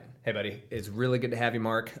Hey, buddy. It's really good to have you,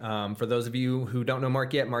 Marc. For those of you who don't know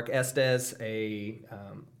Marc yet, Marc Estes,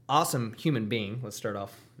 awesome human being. Let's start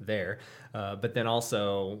off there. But then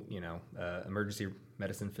also, emergency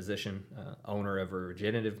medicine physician, owner of a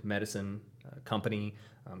regenerative medicine company.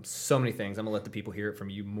 So many things. I'm going to let the people hear it from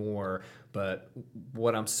you more. But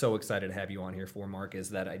what I'm so excited to have you on here for, Marc, is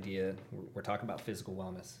that idea. We're talking about physical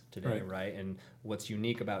wellness today, right? And what's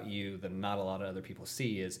unique about you that not a lot of other people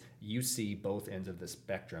see is you see both ends of the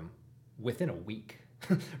spectrum within a week.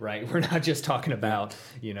 Right? We're not just talking about,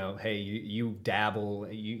 hey, you dabble,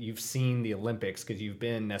 you've seen the Olympics because you've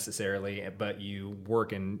been necessarily, but you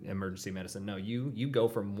work in emergency medicine. No, you go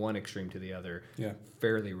from one extreme to the other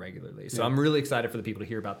fairly regularly. So I'm really excited for the people to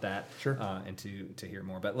hear about that and to hear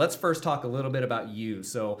more. But let's first talk a little bit about you.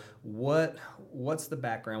 So what's the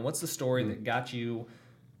background? What's the story that got you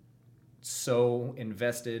so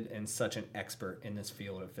invested and such an expert in this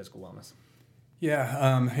field of physical wellness?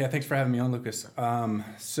 Thanks for having me on, Lucas.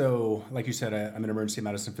 So like you said, I'm an emergency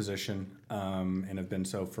medicine physician and have been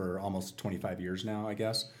so for almost 25 years now, I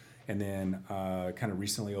guess. And then kind of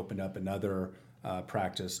recently opened up another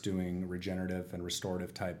practice doing regenerative and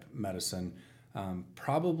restorative type medicine.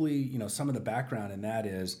 Probably, some of the background in that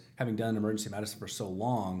is having done emergency medicine for so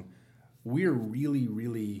long, we're really,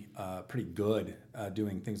 really pretty good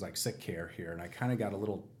doing things like sick care here. And I kind of got a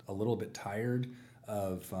little bit tired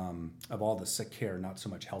of all the sick care, not so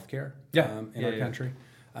much healthcare in our country.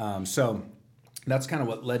 So that's kind of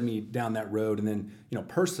what led me down that road. And then,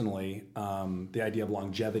 personally, the idea of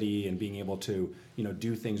longevity and being able to,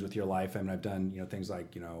 do things with your life. I mean, I've done, things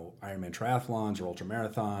like, Ironman triathlons or ultra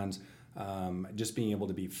marathons, just being able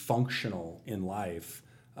to be functional in life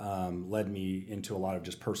led me into a lot of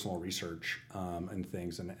just personal research and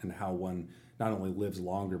things and how one not only lives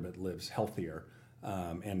longer, but lives healthier.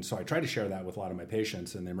 And so I try to share that with a lot of my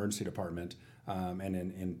patients in the emergency department and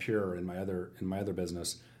in Pure in my other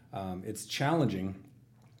business. It's challenging,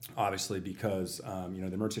 obviously, because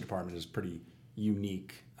the emergency department is pretty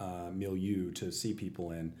unique milieu to see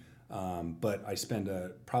people in. But I spend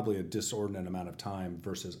probably a disordinate amount of time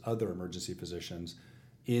versus other emergency physicians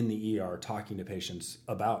in the ER talking to patients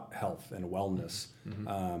about health and wellness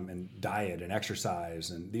and diet and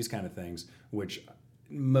exercise and these kind of things, which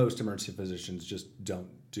most emergency physicians just don't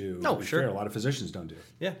do. No, sure. A lot of physicians don't do.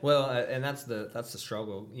 Yeah, well, and that's the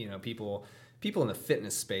struggle. People in the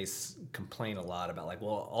fitness space complain a lot about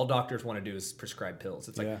all doctors want to do is prescribe pills.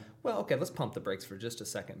 It's well, okay, let's pump the brakes for just a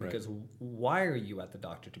second because why are you at the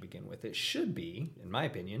doctor to begin with? It should be, in my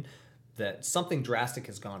opinion, that something drastic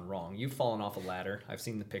has gone wrong. You've fallen off a ladder. I've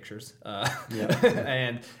seen the pictures,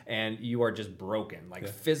 and you are just broken,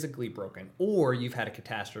 physically broken, or you've had a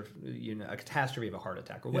catastrophe of a heart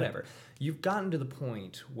attack or whatever. You've gotten to the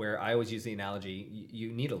point where I always use the analogy: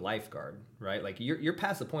 you need a lifeguard, right? Like you're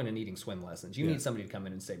past the point of needing swim lessons. You need somebody to come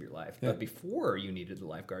in and save your life. But before you needed the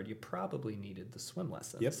lifeguard, you probably needed the swim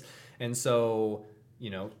lessons. Yep. And so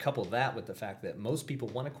couple that with the fact that most people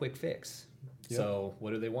want a quick fix. So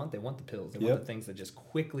what do they want? They want the pills. They want the things that just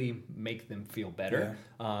quickly make them feel better.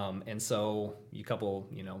 And so you couple,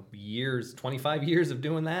 years, 25 years of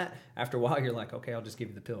doing that. After a while, you're like, okay, I'll just give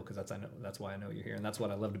you the pill because that's why I know you're here. And that's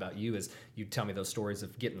what I loved about you is you tell me those stories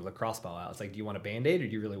of getting the lacrosse ball out. It's like, do you want a Band-Aid or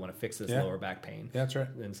do you really want to fix this lower back pain? Yeah, that's right.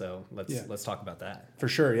 And so let's talk about that. For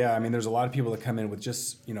sure. Yeah. I mean, there's a lot of people that come in with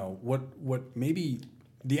just, what maybe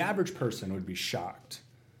the average person would be shocked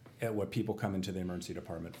at what people come into the emergency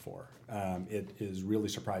department for. It is really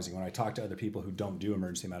surprising. When I talk to other people who don't do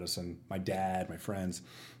emergency medicine, my dad, my friends,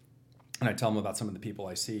 and I tell them about some of the people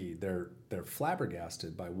I see, they're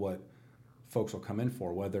flabbergasted by what folks will come in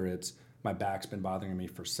for, whether it's my back's been bothering me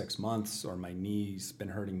for 6 months or my knee's been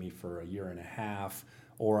hurting me for a year and a half,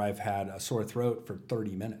 or I've had a sore throat for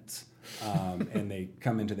 30 minutes. And they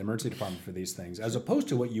come into the emergency department for these things, as opposed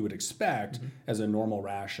to what you would expect as a normal,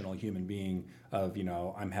 rational human being of,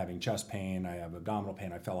 I'm having chest pain, I have abdominal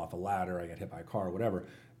pain, I fell off a ladder, I got hit by a car, whatever.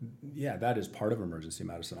 Yeah, that is part of emergency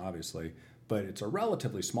medicine, obviously, but it's a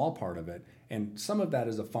relatively small part of it. And some of that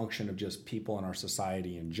is a function of just people in our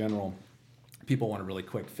society in general. People want a really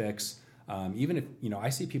quick fix. Even if, I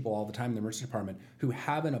see people all the time in the emergency department who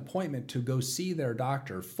have an appointment to go see their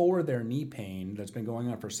doctor for their knee pain that's been going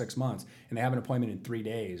on for 6 months, and they have an appointment in 3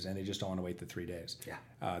 days, and they just don't want to wait the 3 days.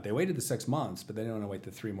 Yeah. They waited the 6 months, but they don't want to wait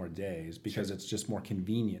the 3 more days because it's just more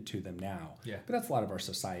convenient to them now. Yeah. But that's a lot of our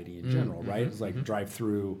society in general, right? It's like drive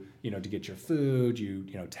through, to get your food, you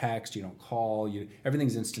text, you don't call,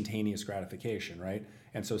 everything's instantaneous gratification, right?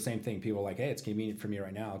 And so same thing, people are like, hey, it's convenient for me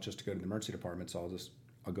right now just to go to the emergency department, so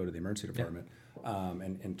I'll go to the emergency department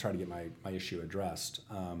and try to get my issue addressed.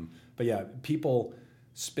 But yeah, people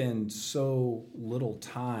spend so little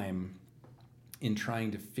time in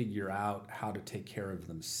trying to figure out how to take care of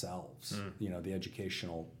themselves, the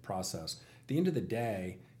educational process. At the end of the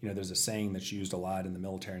day, there's a saying that's used a lot in the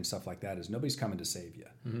military and stuff like that is nobody's coming to save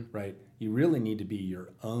you, right? You really need to be your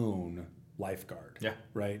own lifeguard,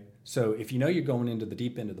 right? So if you're going into the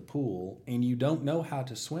deep end of the pool and you don't know how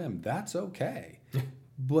to swim, that's okay.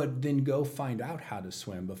 But then go find out how to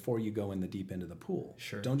swim before you go in the deep end of the pool.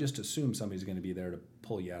 Sure. Don't just assume somebody's going to be there to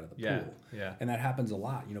pull you out of the pool. Yeah. And that happens a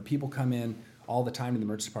lot. People come in all the time in the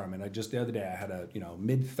emergency department. The other day I had a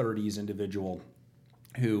mid-30s individual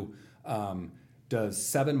who does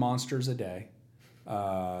 7 monsters a day,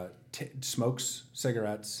 smokes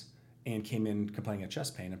cigarettes, and came in complaining of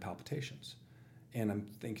chest pain and palpitations. And I'm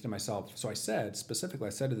thinking to myself, so I said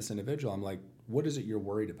to this individual, I'm like, what is it you're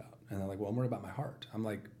worried about? And they're like, well, I'm worried about my heart. I'm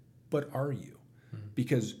like, but are you?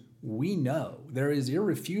 Because we know there is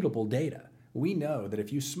irrefutable data. We know that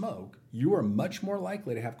if you smoke, you are much more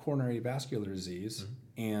likely to have coronary vascular disease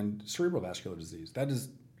and cerebral vascular disease. That is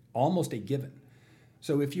almost a given.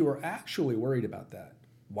 So if you are actually worried about that,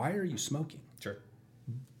 why are you smoking? Sure.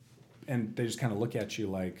 And they just kind of look at you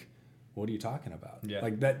like, what are you talking about? Yeah.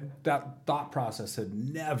 Like that thought process had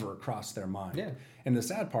never crossed their mind. Yeah. And the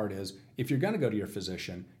sad part is, if you're going to go to your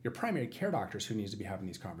physician, your primary care doctor is who needs to be having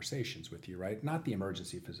these conversations with you, right? Not the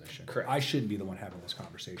emergency physician. Correct. I shouldn't be the one having this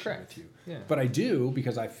conversation with you. Yeah. But I do,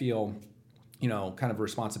 because I feel, kind of a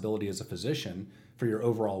responsibility as a physician for your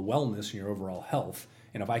overall wellness and your overall health.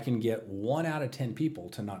 And if I can get 1 out of 10 people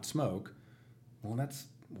to not smoke, well, that's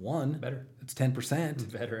one. Better. It's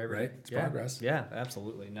 10%. Better every right? It's progress. Yeah,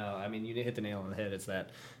 absolutely. No, I mean, you hit the nail on the head. It's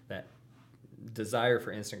that desire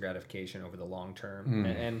for instant gratification over the long term.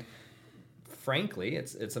 And frankly,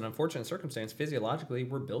 it's an unfortunate circumstance. Physiologically,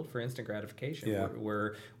 we're built for instant gratification. Yeah.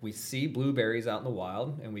 Where we see blueberries out in the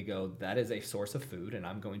wild and we go, that is a source of food and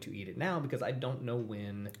I'm going to eat it now because I don't know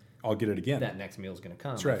when I'll get it again. that next meal is going to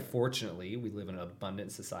come. That's right. Fortunately, we live in an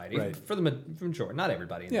abundant society. Right. For the majority, not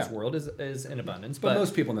everybody in this world is in abundance, but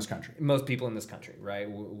most people in this country. Most people in this country, right?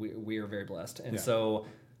 We are very blessed. And Yeah. so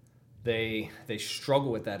they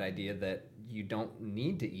struggle with that idea that you don't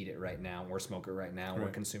need to eat it right now or smoke it right now or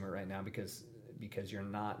Right. consume it right now because you're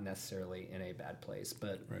not necessarily in a bad place.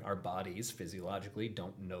 But Right. our bodies physiologically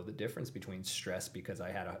don't know the difference between stress because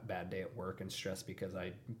I had a bad day at work and stress because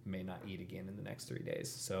I may not eat again in the next 3 days.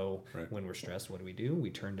 So Right. when we're stressed, what do? We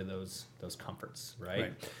turn to those comforts,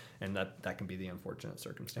 right? And that can be the unfortunate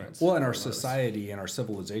circumstance. Well, and for our a lot of us. society and our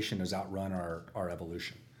civilization has outrun our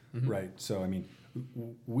evolution, right? So, I mean,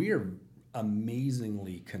 we are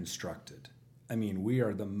amazingly constructed. I mean, we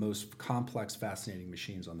are the most complex, fascinating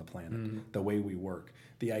machines on the planet, the way we work.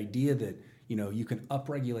 The idea that, you can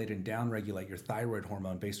upregulate and downregulate your thyroid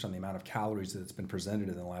hormone based on the amount of calories that's been presented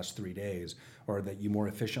in the last 3 days, or that you more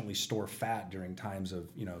efficiently store fat during times of,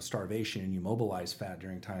 starvation and you mobilize fat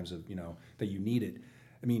during times of, that you need it.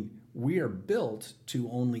 I mean, we are built to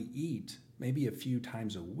only eat maybe a few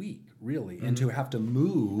times a week, really, and to have to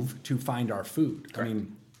move to find our food. Correct. I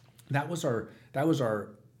mean, that was our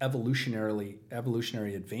evolutionary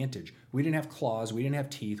advantage. We didn't have claws, we didn't have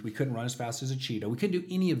teeth, we couldn't run as fast as a cheetah, we couldn't do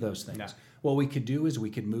any of those things. No. What we could do is we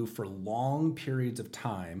could move for long periods of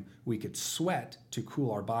time, we could sweat to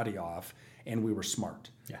cool our body off, and we were smart.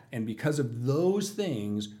 Yeah. And because of those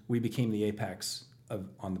things, we became the apex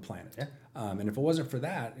on the planet. Yeah. And if it wasn't for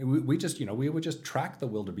that, we would just track the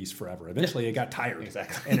wildebeest forever. Eventually, it got tired,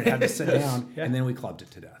 Exactly. and it had to sit down, and then we clubbed it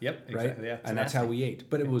to death. Yep, right. exactly, yeah. And that's how we ate.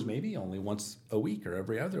 But it was maybe only once a week or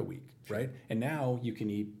every other week, right? And now you can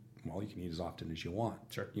eat. Well, you can eat as often as you want.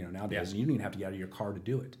 Sure. Nowadays, you don't even have to get out of your car to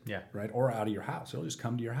do it. Yeah. Right. Or out of your house. It'll just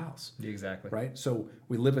come to your house. Exactly. Right. So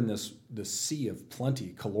we live in this sea of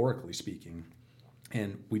plenty, calorically speaking,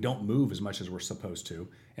 and we don't move as much as we're supposed to.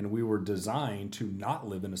 And we were designed to not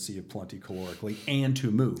live in a sea of plenty calorically and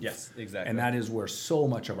to move. Yes, exactly. And that is where so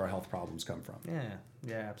much of our health problems come from.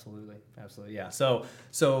 Yeah, absolutely, yeah. So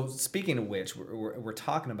speaking of which, we're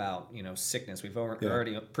talking about sickness. We've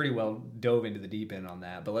already pretty well dove into the deep end on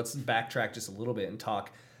that, but let's backtrack just a little bit and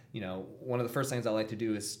talk. One of the first things I like to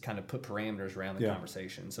do is kind of put parameters around the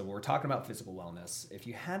conversation. So we're talking about physical wellness. If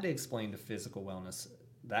you had to explain to physical wellness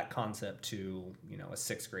that concept to a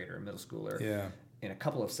sixth grader, a middle schooler, in a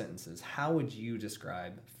couple of sentences, how would you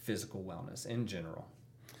describe physical wellness in general?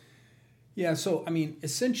 Yeah, so I mean,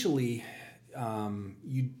 essentially,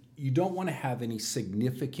 you don't want to have any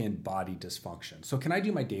significant body dysfunction. So can I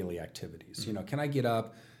do my daily activities? Can I get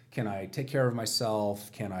up, Can I take care of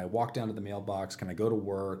myself? Can I walk down to the mailbox? Can I go to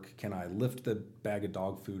work? Can I lift the bag of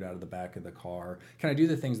dog food out of the back of the car? Can I do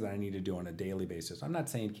the things that I need to do on a daily basis? I'm not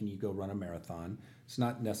saying, can you go run a marathon? It's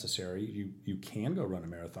not necessary. You can go run a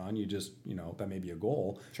marathon. You just, that may be a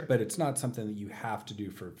goal, Sure. but it's not something that you have to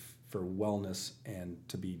do for wellness and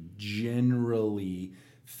to be generally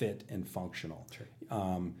fit and functional. Sure.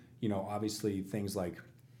 Obviously things like,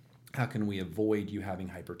 how can we avoid you having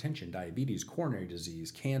hypertension, diabetes, coronary disease,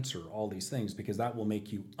 cancer, all these things, because that will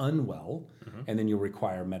make you unwell, and then you'll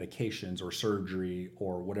require medications or surgery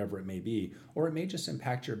or whatever it may be. Or it may just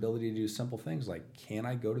impact your ability to do simple things like, can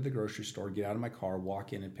I go to the grocery store, get out of my car,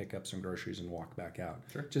 walk in and pick up some groceries and walk back out?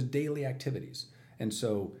 Sure. Just daily activities. And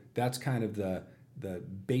so that's kind of the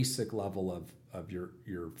basic level of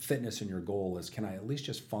your fitness and your goal is, can I at least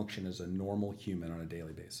just function as a normal human on a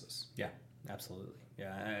daily basis? Yeah, absolutely.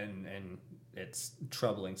 Yeah, and it's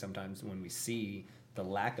troubling sometimes when we see the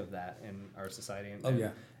lack of that in our society.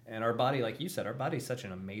 And our body, like you said, our body is such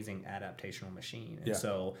an amazing adaptational machine. And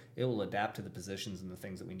so it will adapt to the positions and the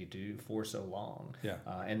things that we need to do for so long. Yeah.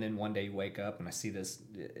 And then one day you wake up and I see this,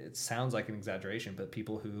 it sounds like an exaggeration, but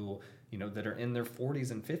people who, that are in their 40s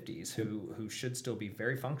and 50s who should still be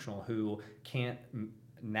very functional, who can't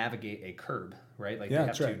navigate a curb, right? Like they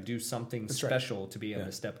have to do something special to be able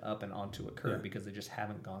to step up and onto a curb because they just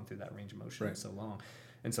haven't gone through that range of motion in so long.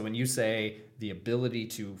 And so when you say the ability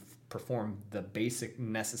to perform the basic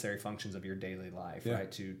necessary functions of your daily life,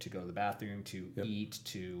 right? To go to the bathroom, to eat,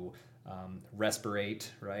 to respirate,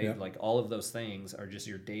 right? Yep. Like all of those things are just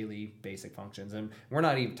your daily basic functions. And we're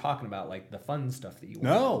not even talking about like the fun stuff that you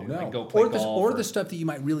want to do. Like go play golf. Or the stuff that you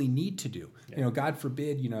might really need to do. God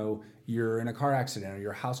forbid, you're in a car accident or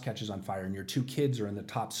your house catches on fire and your two kids are in the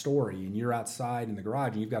top story and you're outside in the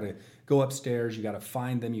garage and you've got to go upstairs, you got to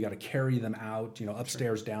find them, you got to carry them out,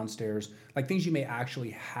 upstairs, downstairs, like things you may actually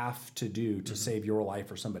have to do to save your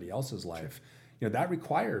life or somebody else's life. That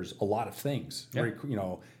requires a lot of things.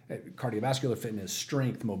 Cardiovascular fitness,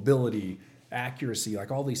 strength, mobility, accuracy,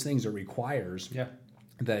 like all these things it requires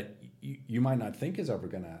that you might not think is ever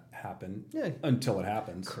going to happen until it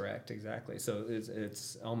happens. Correct, exactly. So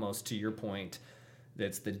it's almost to your point,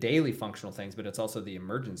 it's the daily functional things, but it's also the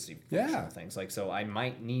emergency functional things. Like, so I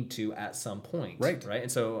might need to at some point, right?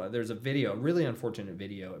 And so there's a video, a really unfortunate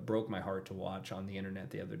video. It broke my heart to watch on the internet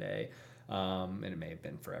the other day. And it may have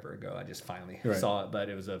been forever ago. I just finally saw it, but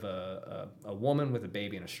it was of a woman with a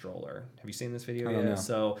baby in a stroller. Have you seen this video yet? No.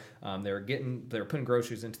 So they were putting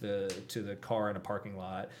groceries into the car in a parking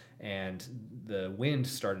lot, and the wind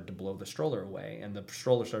started to blow the stroller away, and the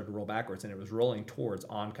stroller started to roll backwards, and it was rolling towards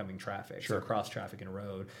oncoming traffic, so cross traffic in a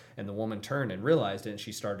road. And the woman turned and realized it, and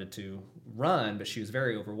she started to run, but she was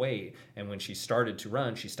very overweight. And when she started to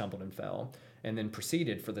run, she stumbled and fell. And then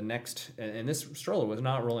proceeded for the next, and this stroller was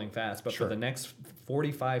not rolling fast, but for the next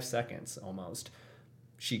 45 seconds almost,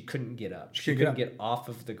 she couldn't get up. She couldn't get off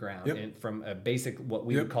of the ground and from a basic, what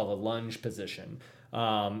we would call a lunge position.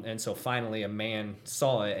 And so finally a man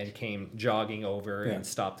saw it and came jogging over and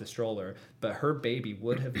stopped the stroller. But her baby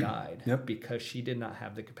would have died because she did not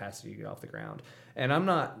have the capacity to get off the ground. And I'm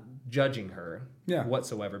not judging her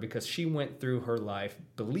whatsoever, because she went through her life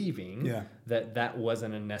believing that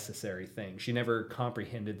wasn't a necessary thing. She never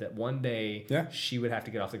comprehended that one day she would have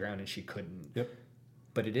to get off the ground and she couldn't.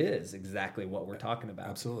 But it is exactly what we're talking about.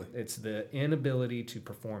 Absolutely. It's the inability to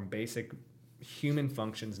perform basic human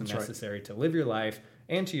functions necessary to live your life.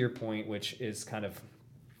 And to your point, which is kind of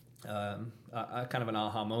an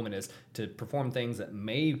aha moment, is to perform things that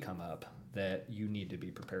may come up that you need to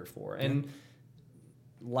be prepared for. And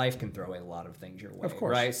life can throw a lot of things your way, of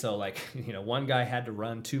course, right? So like, one guy had to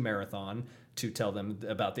run 2 marathon to tell them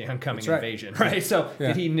about the oncoming invasion, right? So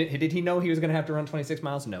did he know he was going to have to run 26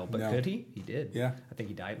 miles? No, but could he? He did. Yeah. I think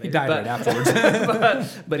he died later. He died right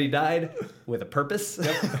afterwards. but he died with a purpose.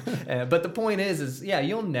 But the point is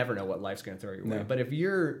you'll never know what life's going to throw your way. But if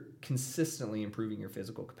you're consistently improving your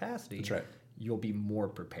physical capacity, you'll be more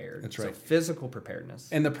prepared. That's right. So physical preparedness.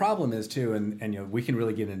 And the problem is too, and we can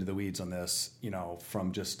really get into the weeds on this,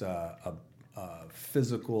 from just a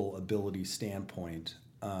physical ability standpoint.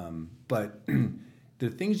 But the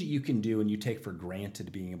things that you can do and you take for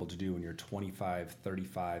granted being able to do when you're 25,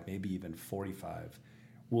 35, maybe even 45,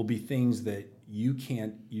 will be things that you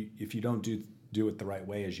can't, if you don't do it the right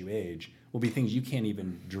way as you age, will be things you can't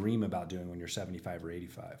even dream about doing when you're 75 or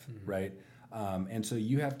 85, right? And so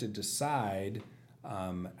you have to decide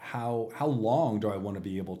how long do I want to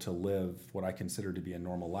be able to live what I consider to be a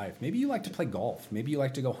normal life. Maybe you like to play golf. Maybe you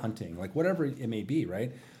like to go hunting, like whatever it may be,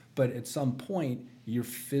 right? But at some point, you're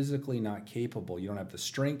physically not capable. You don't have the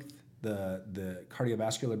strength, the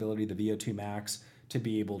cardiovascular ability, the VO2 max to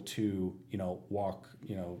be able to, walk,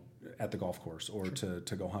 at the golf course or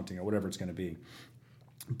to go hunting or whatever it's going to be.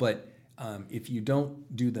 But if you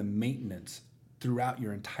don't do the maintenance throughout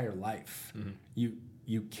your entire life,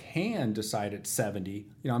 you can decide at 70,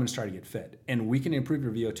 I'm going to start to get fit. And we can improve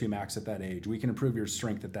your VO2 max at that age. We can improve your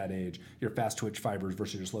strength at that age, your fast twitch fibers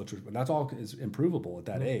versus your slow twitch. But that's all is improvable at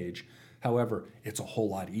that age. However, it's a whole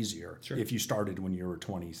lot easier if you started when you were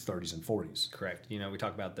 20s, 30s, and 40s. Correct. We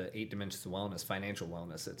talk about the 8 dimensions of wellness, financial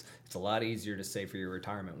wellness. It's a lot easier to save for your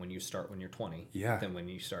retirement when you start when you're 20 than when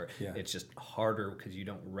you start. Yeah. It's just harder because you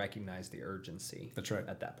don't recognize the urgency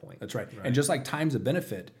at that point. That's right. And just like time's a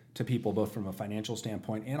benefit to people, both from a financial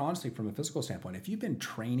standpoint and honestly from a physical standpoint. If you've been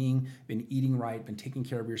training, been eating right, been taking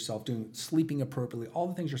care of yourself, sleeping appropriately, all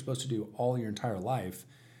the things you're supposed to do all your entire life,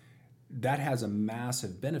 that has a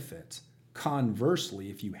massive benefit. Conversely,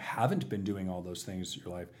 if you haven't been doing all those things in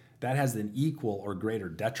your life, that has an equal or greater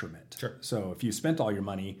detriment. Sure. So if you spent all your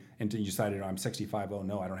money and you decided, I'm 65, oh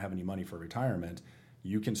no, I don't have any money for retirement,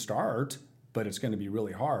 you can start, but it's going to be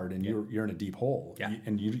really hard and you're in a deep hole. Yeah.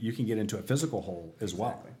 And you can get into a physical hole as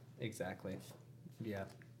well. Exactly. Yeah.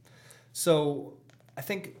 So I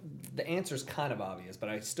think the answer is kind of obvious, but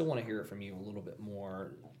I still want to hear it from you a little bit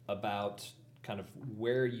more about kind of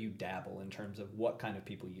where you dabble in terms of what kind of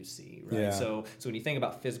people you see, right? Yeah. So when you think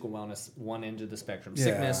about physical wellness, one end of the spectrum,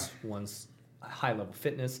 sickness, one's high level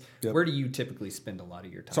fitness. Yep. Where do you typically spend a lot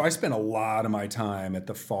of your time? So I spend a lot of my time at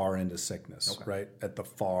the far end of sickness, right? At the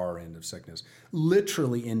far end of sickness,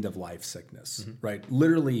 literally end of life sickness, right?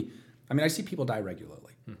 Literally, I see people die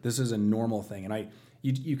regularly. This is a normal thing. And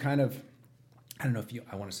you kind of, I don't know if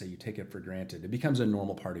I want to say you take it for granted. It becomes a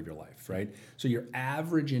normal part of your life, right? So your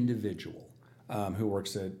average individual who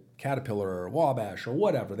works at Caterpillar or Wabash or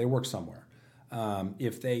whatever, they work somewhere.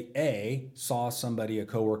 If they, saw somebody, a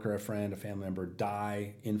coworker, a friend, a family member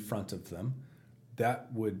die in front of them,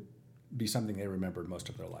 that would be something they remembered most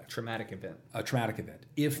of their life. Traumatic event. A traumatic event.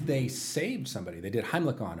 If they saved somebody, they did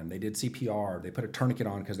Heimlich on them, they did CPR, they put a tourniquet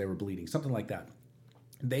on because they were bleeding, something like that,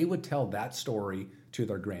 they would tell that story to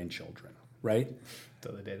their grandchildren, right?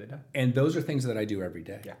 Till the day they die. And those are things that I do every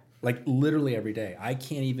day. Yeah. Like literally every day. I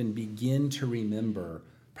can't even begin to remember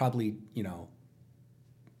probably,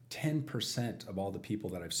 10% of all the people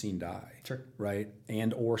that I've seen die. Sure. Right?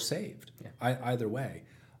 And or saved. Yeah. Either way.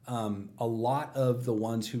 A lot of the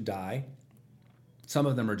ones who die, some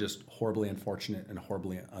of them are just horribly unfortunate and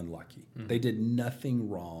horribly unlucky. Mm-hmm. They did nothing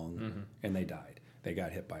wrong and they died. They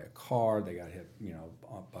got hit by a car. They got hit,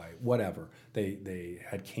 by whatever. They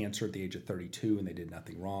had cancer at the age of 32 and they did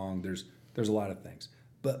nothing wrong. There's a lot of things.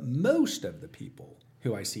 But most of the people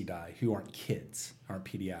who I see die, who aren't kids, aren't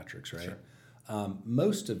pediatrics, right? Sure.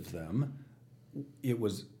 Most of them, it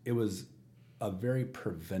was a very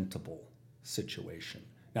preventable situation.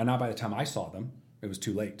 Now, not by the time I saw them, it was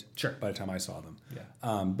too late. Sure. By the time I saw them.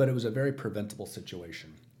 Yeah. But it was a very preventable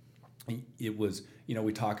situation. It was,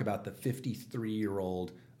 we talk about the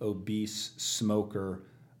 53-year-old obese smoker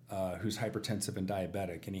who's hypertensive and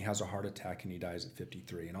diabetic, and he has a heart attack and he dies at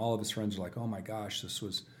 53. And all of his friends are like, "Oh my gosh,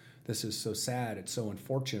 this is so sad. It's so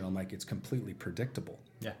unfortunate." I'm like, it's completely predictable.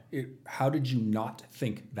 Yeah. How did you not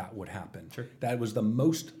think that would happen? Sure. That was the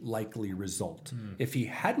most likely result. If he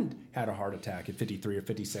hadn't had a heart attack at 53 or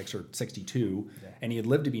 56 or 62, and he had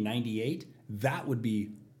lived to be 98, that would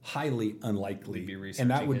be highly unlikely,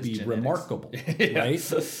 and that would be genetics. Remarkable, right?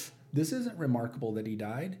 This isn't remarkable that he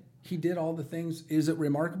died. He did all the things. Is it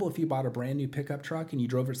remarkable if you bought a brand new pickup truck and you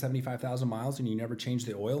drove it 75,000 miles and you never changed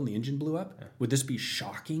the oil and the engine blew up? Yeah. Would this be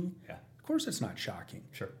shocking? Yeah. Of course it's not shocking.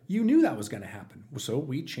 Sure. You knew that was going to happen. So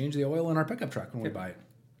we change the oil in our pickup truck when we buy it.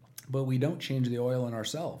 But we don't change the oil in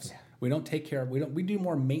ourselves. Yeah. We don't take care of, we do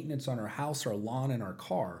more maintenance on our house, our lawn, and our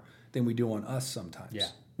car than we do on us sometimes. Yeah.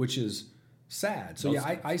 Which is sad. So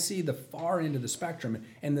I see the far end of the spectrum,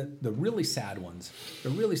 and the really sad ones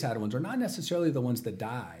are not necessarily the ones that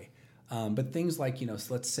die, but things like, so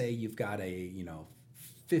let's say you've got a,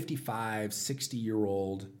 55,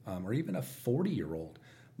 60-year-old, or even a 40-year-old,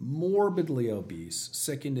 morbidly obese,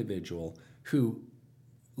 sick individual who,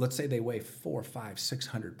 let's say they weigh 400, 500,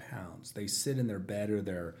 600 pounds. They sit in their bed or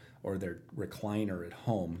their recliner at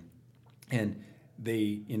home, and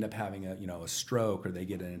they end up having a stroke, or they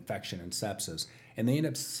get an infection and sepsis, and they end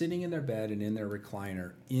up sitting in their bed and in their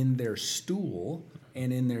recliner, in their stool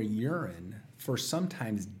and in their urine for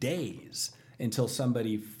sometimes days until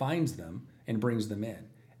somebody finds them and brings them in.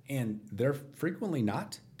 And they're frequently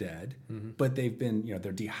not dead, but they've been,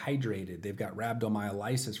 they're dehydrated. They've got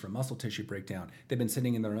rhabdomyolysis from muscle tissue breakdown. They've been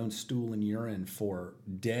sitting in their own stool and urine for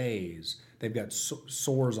days. They've got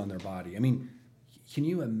sores on their body. I mean, can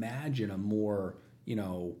you imagine a more,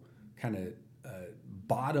 kind of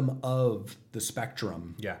bottom of the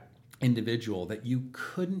spectrum Yeah. individual that you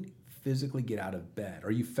couldn't physically get out of bed,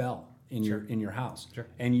 or you fell in your house,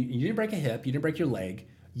 and you didn't break a hip, you didn't break your leg,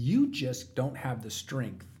 you just don't have the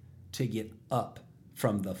strength to get up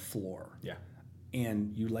from the floor. Yeah.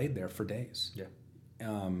 And you laid there for days. Yeah.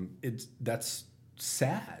 That's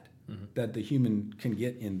sad that the human can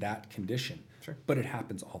get in that condition. Sure. But it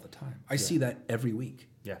happens all the time. I see that every week.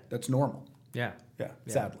 Yeah. That's normal. Yeah. Yeah.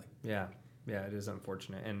 Sadly. Yeah. Yeah. It is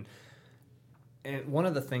unfortunate. And one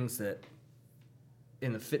of the things that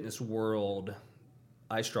in the fitness world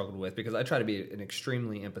I struggled with, because I try to be an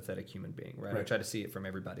extremely empathetic human being, right? I try to see it from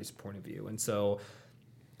everybody's point of view. And so,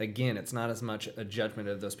 again, it's not as much a judgment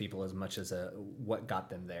of those people as much as what got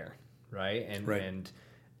them there, right?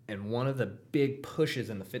 And one of the big pushes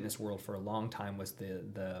in the fitness world for a long time was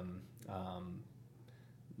the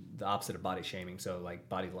opposite of body shaming, so like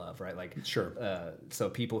body love, right? Like so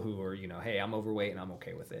people who are, hey, I'm overweight and I'm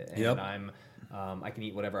okay with it, and I can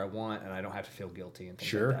eat whatever I want and I don't have to feel guilty and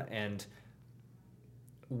things like that.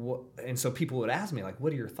 And so people would ask me, like,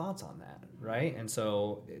 what are your thoughts on that, right? And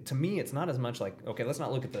so to me, it's not as much like, okay, let's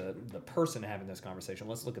not look at the person having this conversation.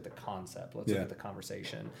 Let's look at the concept. Let's look at the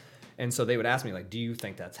conversation. And so they would ask me, like, do you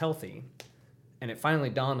think that's healthy? And it finally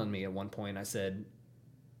dawned on me at one point. I said,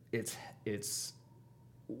 it's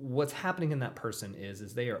what's happening in that person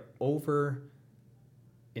is they are over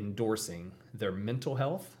endorsing their mental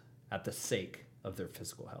health at the sake of their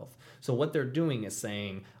physical health. So what they're doing is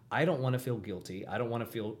saying, I don't want to feel guilty. I don't want to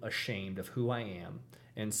feel ashamed of who I am.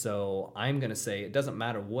 And so I'm going to say, it doesn't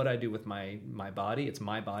matter what I do with my body. It's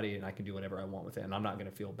my body and I can do whatever I want with it. And I'm not going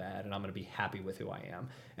to feel bad and I'm going to be happy with who I am.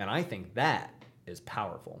 And I think that is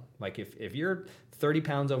powerful. Like if you're 30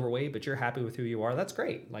 pounds overweight, but you're happy with who you are, that's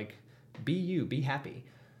great. Like be you, be happy.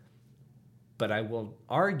 But I will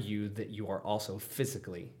argue that you are also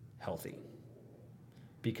physically healthy.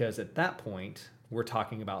 Because at that point, we're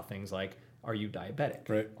talking about things like, are you diabetic?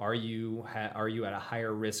 Right. Are you at a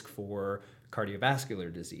higher risk for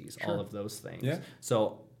cardiovascular disease? All of those things. Yeah.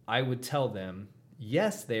 So I would tell them,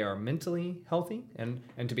 yes, they are mentally healthy. And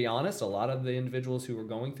to be honest, a lot of the individuals who are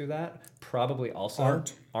going through that probably also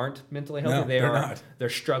aren't mentally healthy. No, they're not. They're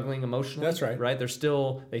struggling emotionally. That's right. Right? They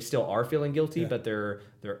still are feeling guilty, but they're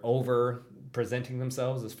over presenting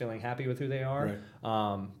themselves as feeling happy with who they are.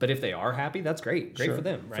 Right. But if they are happy, that's great. Great for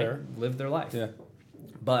them, right? Fair. Live their life. Yeah.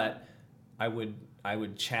 But I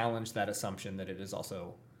would challenge that assumption that it is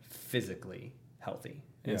also physically healthy.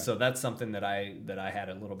 And so that's something that I had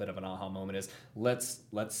a little bit of an aha moment is let's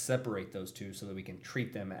separate those two so that we can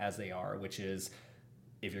treat them as they are, which is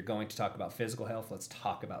if you're going to talk about physical health, let's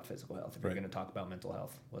talk about physical health. If you're going to talk about mental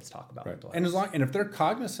health, let's talk about mental health. And if they're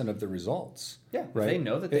cognizant of the results, right? They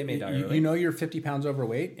know that they may die early. You know you're 50 pounds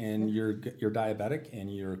overweight and you're diabetic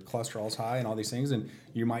and your cholesterol's high and all these things, and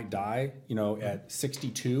you might die, at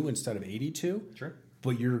 62 instead of 82. Sure.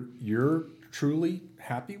 But you're truly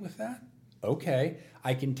happy with that? Okay.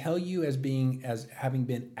 I can tell you as having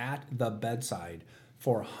been at the bedside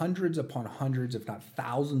for hundreds upon hundreds, if not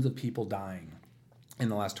thousands of people dying in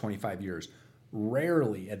the last 25 years,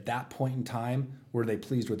 rarely at that point in time were they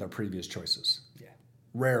pleased with their previous choices. Yeah.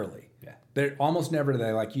 Rarely. Yeah. They're almost never.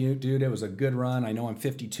 They're like, dude, it was a good run. I know I'm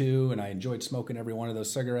 52 and I enjoyed smoking every one of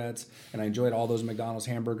those cigarettes and I enjoyed all those McDonald's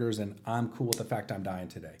hamburgers and I'm cool with the fact I'm dying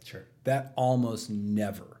today. Sure. That almost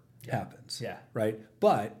never happens. Yeah. Right?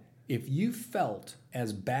 But if you felt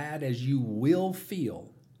as bad as you will feel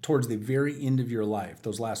towards the very end of your life,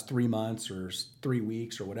 those last 3 months or 3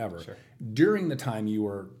 weeks or whatever, during the time you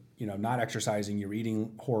were, not exercising, you were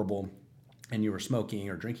eating horrible and you were smoking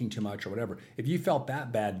or drinking too much or whatever, if you felt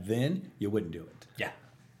that bad then, you wouldn't do it. Yeah.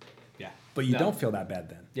 Yeah. But you don't feel that bad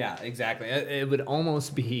then. Yeah, exactly. It would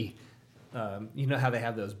almost be, you know how they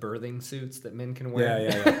have those birthing suits that men can wear?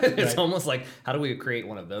 Yeah. It's almost like, how do we create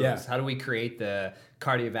one of those? Yeah. How do we create the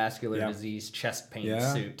cardiovascular disease chest pain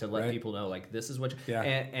suit to let people know, like, this is what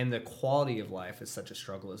and the quality of life is such a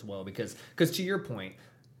struggle as well, because to your point,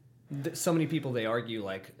 so many people, they argue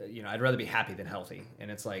like, I'd rather be happy than healthy. And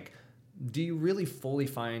it's like, do you really fully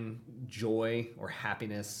find joy or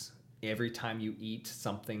happiness every time you eat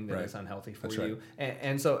something that is unhealthy for you? Right.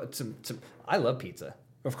 And so I love pizza.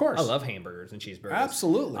 Of course. I love hamburgers and cheeseburgers.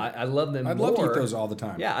 Absolutely. I love them more. I'd love to eat those all the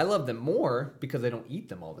time. Yeah, I love them more because I don't eat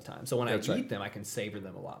them all the time. So when I eat them, I can savor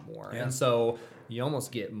them a lot more. Yeah. And so you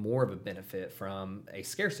almost get more of a benefit from a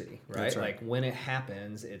scarcity, right? That's right. Like when it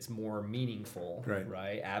happens, it's more meaningful,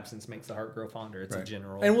 right? Absence makes the heart grow fonder. It's a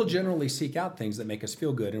general. And we'll generally seek out things that make us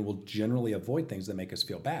feel good, and we'll generally avoid things that make us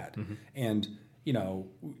feel bad. Mm-hmm. And you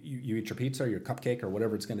eat your pizza or your cupcake or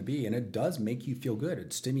whatever it's going to be, and it does make you feel good.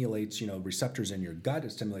 It stimulates, receptors in your gut.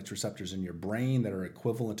 It stimulates receptors in your brain that are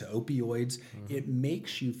equivalent to opioids. It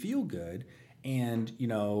makes you feel good. And,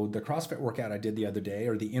 the CrossFit workout I did the other day,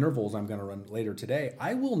 or the intervals I'm going to run later today,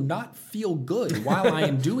 I will not feel good while I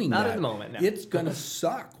am doing Not that. at the moment, no. It's going to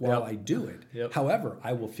suck while I do it. Yep. However,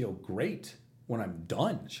 I will feel great when I'm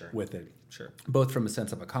done with it. Sure. Both from a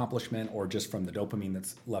sense of accomplishment or just from the dopamine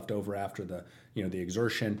that's left over after the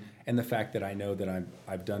exertion, and the fact that I know that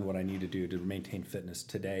I've done what I need to do to maintain fitness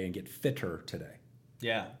today and get fitter today.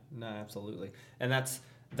 Yeah, no, absolutely. And that's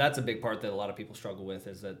a big part that a lot of people struggle with,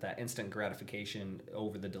 is that instant gratification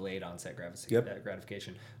over the delayed onset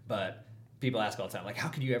gratification. But people ask all the time, like, how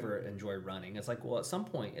could you ever enjoy running? It's like, well, at some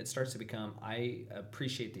point it starts to become, I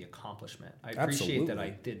appreciate the accomplishment. I appreciate that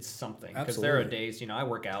I did something. Because there are days, I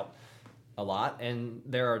work out a lot, and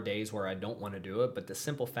there are days where I don't want to do it, but the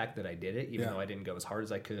simple fact that I did it, even though I didn't go as hard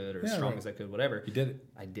as I could or as strong as I could, whatever, you did it.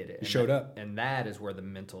 I did it. You showed up. And that is where the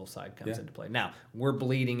mental side comes into play. Now, we're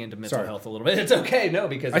bleeding into mental health a little bit. It's okay, no,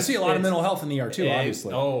 because I see a lot of mental health in the ER too,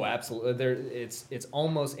 obviously. Oh, absolutely. It's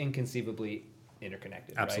almost inconceivably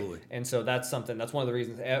interconnected. Absolutely. Right? And so that's one of the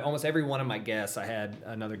reasons. Almost every one of my guests, I had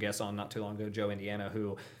another guest on not too long ago, Joe Indiana,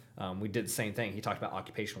 who we did the same thing. He talked about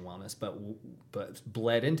occupational wellness, but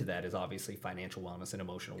bled into that is obviously financial wellness and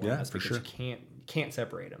emotional wellness, because you can't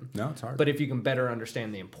separate them. No, it's hard. But if you can better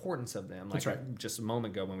understand the importance of them, like That's right. just a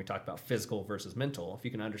moment ago when we talked about physical versus mental, if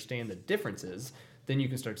you can understand the differences, then you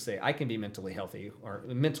can start to say, I can be mentally healthy, or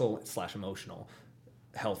mental/emotional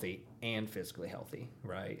healthy and physically healthy,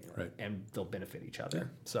 right? And they'll benefit each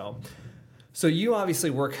other. Yeah. So you obviously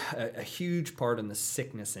work a huge part in the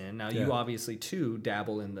sickness end. Now you obviously too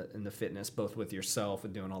dabble in the fitness, both with yourself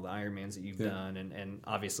and doing all the Ironmans that you've done, and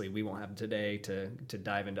obviously we won't have today to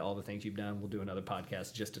dive into all the things you've done. We'll do another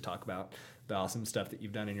podcast just to talk about the awesome stuff that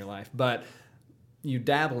you've done in your life. But you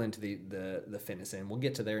dabble into the fitness end. We'll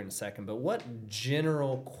get to there in a second. But what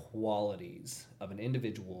general qualities of an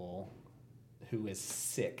individual who is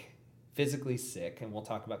sick, physically sick, and we'll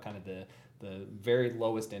talk about kind of the very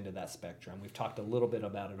lowest end of that spectrum. We've talked a little bit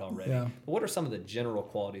about it already. Yeah. But what are some of the general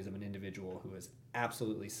qualities of an individual who is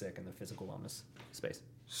absolutely sick in the physical wellness space?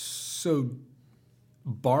 So,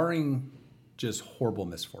 barring just horrible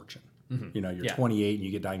misfortune, you're 28 and you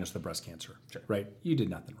get diagnosed with breast cancer, right? You did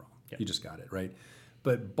nothing wrong. Yeah. You just got it, right?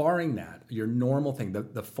 But barring that, your normal thing,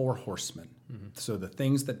 the four horsemen, so the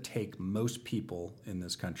things that take most people in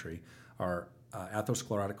this country are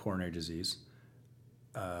atherosclerotic coronary disease,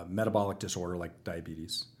 metabolic disorder like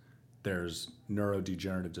diabetes, there's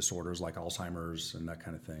neurodegenerative disorders like Alzheimer's and that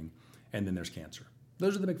kind of thing, and then there's cancer.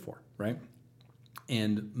 Those are the big four, right?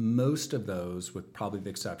 And most of those, with probably the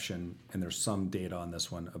exception, and there's some data on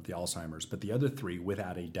this one, of the Alzheimer's, but the other three,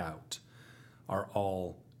 without a doubt, are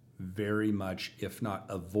all very much, if not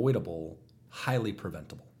avoidable, highly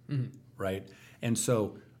preventable, right? And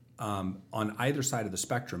so on either side of the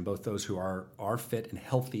spectrum, both those who are fit and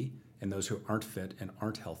healthy and those who aren't fit and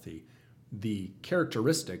aren't healthy, the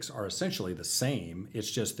characteristics are essentially the same. It's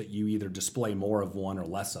just that you either display more of one or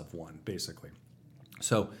less of one, basically.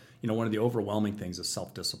 So, one of the overwhelming things is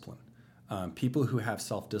self-discipline. People who have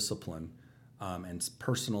self-discipline and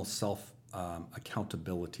personal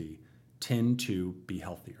self-accountability tend to be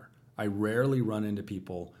healthier. I rarely run into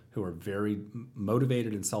people who are very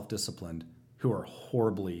motivated and self-disciplined who are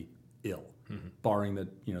horribly ill, barring the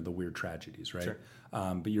weird tragedies, right? Sure.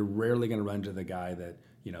 But you're rarely going to run into the guy that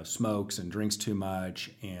smokes and drinks too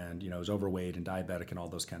much and is overweight and diabetic and all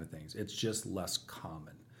those kind of things. It's just less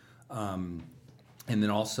common. And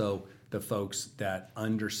then also the folks that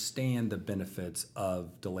understand the benefits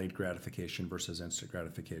of delayed gratification versus instant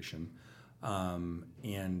gratification,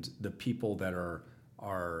 and the people that are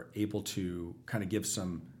able to kind of give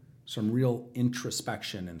some real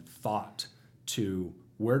introspection and thought to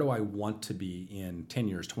where do I want to be in 10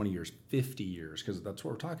 years, 20 years, 50 years? Because that's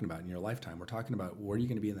what we're talking about in your lifetime. We're talking about where are you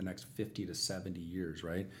going to be in the next 50 to 70 years,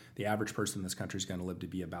 right? The average person in this country is going to live to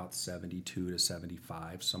be about 72 to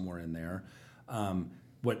 75, somewhere in there.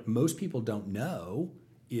 What most people don't know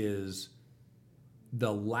is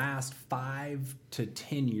the last 5 to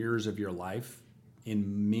 10 years of your life,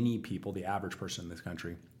 in many people, the average person in this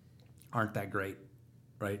country, aren't that great,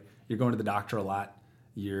 right? You're going to the doctor a lot.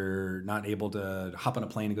 You're not able to hop on a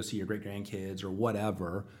plane and go see your great-grandkids or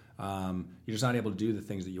whatever. You're just not able to do the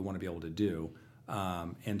things that you want to be able to do.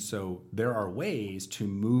 And so there are ways to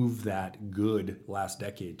move that good last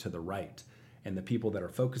decade to the right. And the people that are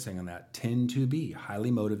focusing on that tend to be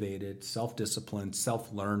highly motivated, self-disciplined,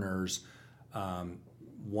 self-learners,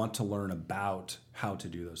 want to learn about how to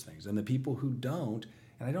do those things. And the people who don't,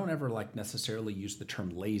 and I don't ever like necessarily use the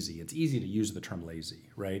term lazy. It's easy to use the term lazy,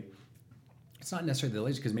 right? It's not necessarily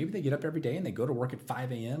lazy because maybe they get up every day and they go to work at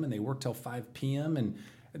 5 a.m. and they work till 5 p.m. and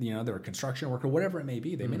they're a construction worker, whatever it may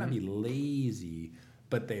be. They may not be lazy,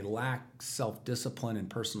 but they lack self-discipline and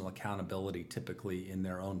personal accountability typically in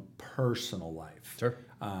their own personal life. Sure.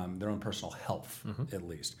 Their own personal health, at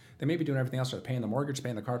least. They may be doing everything else right, paying the mortgage,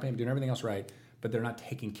 paying the car payment, doing everything else right, but they're not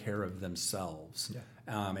taking care of themselves. Yeah.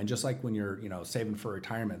 And just like when you're saving for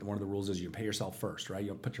retirement, one of the rules is you pay yourself first, right?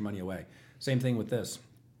 You put your money away. Same thing with this.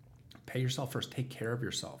 Pay yourself first. Take care of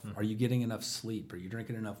yourself. Are you getting enough sleep? Are you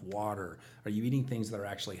drinking enough water? Are you eating things that are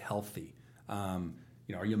actually healthy?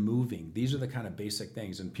 Are you moving? These are the kind of basic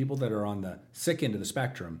things. And people that are on the sick end of the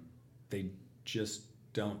spectrum, they just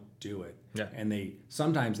don't do it. Yeah. And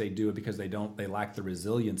sometimes they do it because they lack the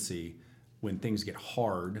resiliency when things get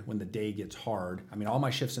hard, when the day gets hard. I mean, all my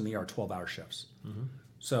shifts in the ER are 12-hour shifts.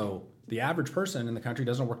 So the average person in the country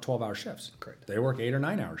doesn't work 12-hour shifts. Correct. They work 8 or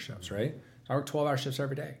 9-hour shifts, right? So I work 12-hour shifts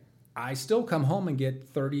every day. I still come home and get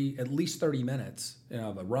at least 30 minutes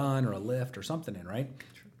of a run or a lift or something in, right?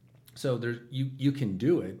 Sure. So you can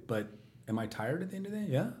do it, but am I tired at the end of the day?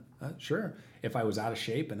 Yeah, sure. If I was out of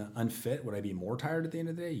shape and unfit, would I be more tired at the end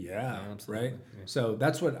of the day? Yeah, absolutely. Right? Yeah. So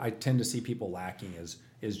that's what I tend to see people lacking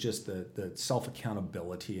is just the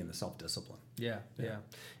self-accountability and the self-discipline. Yeah.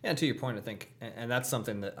 And to your point, I think, and that's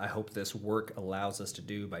something that I hope this work allows us to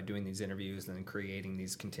do by doing these interviews and then creating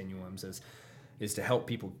these continuums is to help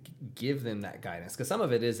people give them that guidance. Because some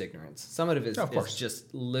of it is ignorance. Some of it is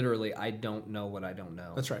just literally, I don't know what I don't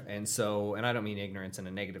know. That's right. And I don't mean ignorance in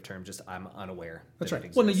a negative term, just I'm unaware. That's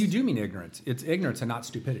right. Well, no, you do mean ignorance. It's ignorance and not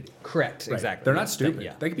stupidity. Correct. Right. Exactly. They're not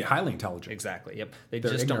stupid. They can be highly intelligent. Exactly. Yep. They're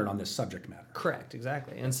just ignorant on this subject matter. Correct.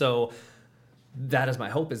 Exactly. And so that is my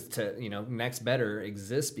hope, is to, Next Better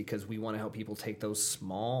exists because we want to help people take those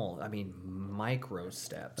small, micro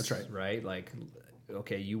steps. That's right. Right? Like,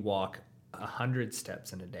 okay, you walk 100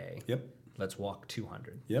 steps in a day. Yep. Let's walk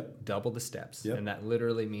 200. Yep. Double the steps. Yep. And that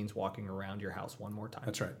literally means walking around your house one more time.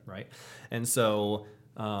 That's right. Right? And so,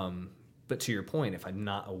 but to your point, if I'm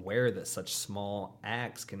not aware that such small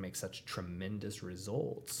acts can make such tremendous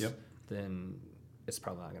results, then it's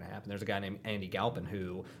probably not going to happen. There's a guy named Andy Galpin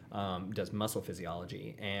who does muscle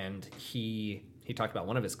physiology, and he talked about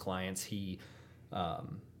one of his clients.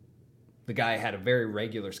 The guy had a very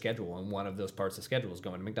regular schedule, and one of those parts of the schedule was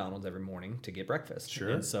going to McDonald's every morning to get breakfast.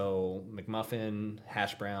 Sure. And so McMuffin,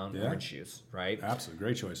 hash brown, orange juice, right? Absolutely.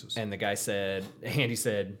 Great choices. And Andy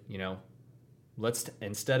said, let's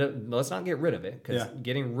not get rid of it, because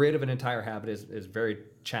getting rid of an entire habit is very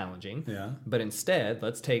challenging. Yeah. But instead,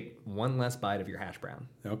 let's take one less bite of your hash brown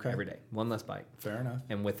every day. One less bite. Fair enough.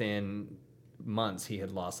 And within months, he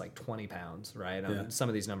had lost like 20 pounds, right? Some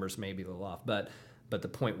of these numbers may be a little off, but the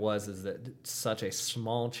point is that such a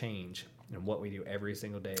small change in what we do every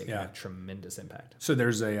single day can have tremendous impact. So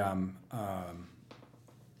there's a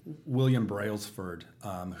William Brailsford,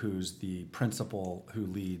 who's the principal who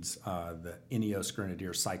leads the Ineos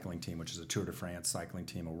Grenadier cycling team, which is a Tour de France cycling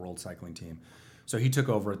team, a world cycling team. So he took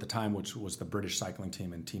over at the time, which was the British cycling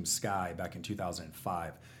team and Team Sky back in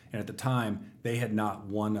 2005. And at the time, they had not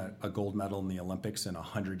won a gold medal in the Olympics in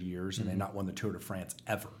 100 years, and they had not won the Tour de France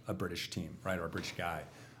ever, a British team, right, or a British guy,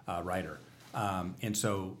 rider. And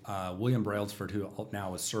so William Brailsford, who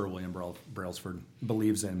now is Sir William Brailsford,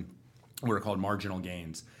 believes in what are called marginal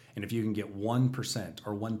gains. And if you can get 1%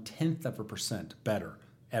 or 0.1% better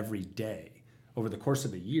every day over the course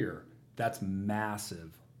of a year, that's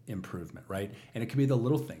massive improvement, right? And it can be the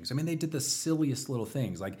little things. They did the silliest little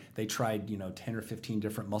things. Like they tried, 10 or 15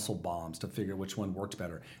 different muscle bombs to figure which one worked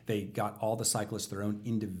better. They got all the cyclists their own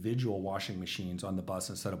individual washing machines on the bus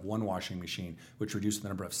instead of one washing machine, which reduced the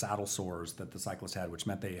number of saddle sores that the cyclists had, which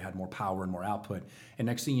meant they had more power and more output. And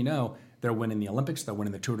next thing you know, they're winning the Olympics, they're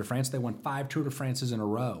winning the Tour de France. They won 5 Tour de France's in a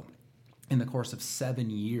row in the course of 7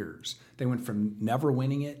 years. They went from never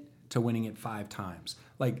winning it to winning it 5 times.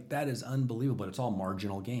 Like, that is unbelievable. It's all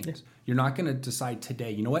marginal gains. Yeah. You're not going to decide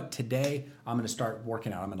today, you know what, today I'm going to start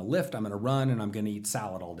working out. I'm going to lift, I'm going to run, and I'm going to eat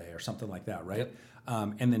salad all day or something like that, right?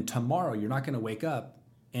 Yep. And then tomorrow you're not going to wake up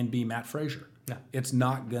and be Matt Frazier. No. It's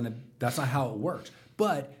not going to, that's not how it works.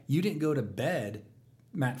 But you didn't go to bed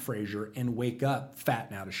Matt Frazier and wake up fat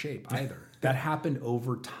and out of shape either. That happened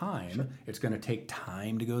over time. Sure. It's going to take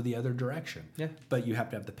time to go the other direction. Yeah. But you have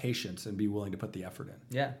to have the patience and be willing to put the effort in.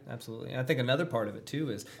 Yeah, absolutely. And I think another part of it too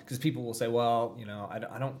is because people will say, well,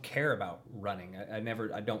 I don't care about running. I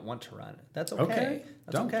don't want to run. That's okay.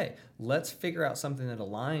 That's okay. Let's figure out something that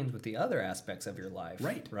aligns with the other aspects of your life.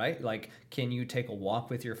 Right. Like, can you take a walk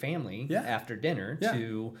with your family after dinner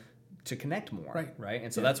to to connect more, Right. right?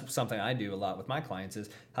 And so that's something I do a lot with my clients is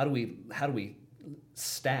how do we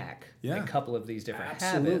stack a couple of these different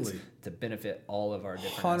habits to benefit all of our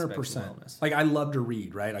different aspects of wellness. Like I love to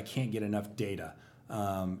read, right? I can't get enough data,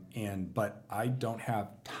 but I don't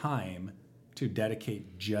have time to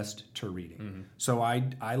dedicate just to reading. So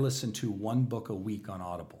I listen to one book a week on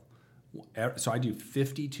Audible. So I do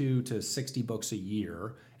 52 to 60 books a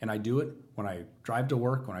year, and I do it when I drive to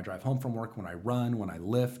work, when I drive home from work, when I run, when I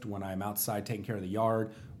lift, when I'm outside taking care of the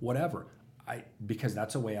yard, whatever. Because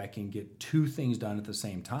that's a way I can get two things done at the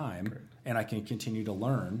same time. Correct. And I can continue to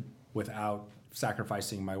learn without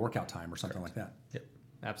sacrificing my workout time or something like that. Yep,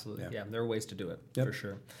 absolutely. Yeah, there are ways to do it for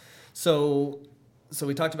sure. So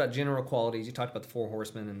we talked about general qualities. You talked about the 4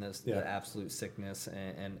 horsemen and the absolute sickness,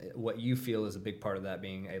 and what you feel is a big part of that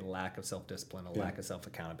being a lack of self-discipline, a lack of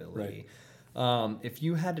self-accountability. Right. If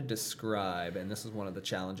you had to describe, and this is one of the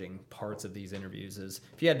challenging parts of these interviews, is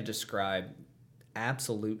if you had to describe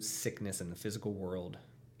absolute sickness in the physical world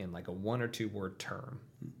in like a 1 or 2 word term,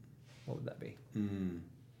 what would that be?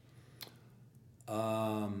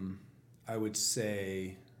 I would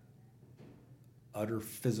say utter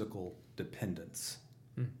physical dependence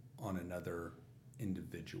on another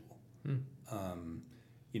individual.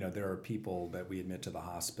 There are people that we admit to the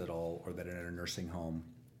hospital or that are in a nursing home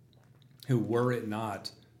who, were it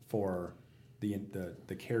not for the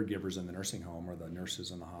caregivers in the nursing home or the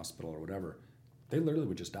nurses in the hospital or whatever, they literally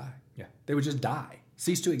would just die. Yeah, they would just die,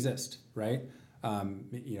 cease to exist, right?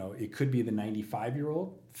 It could be the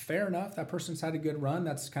 95-year-old. Fair enough. That person's had a good run.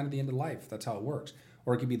 That's kind of the end of life. That's how it works.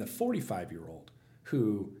 Or it could be the 45-year-old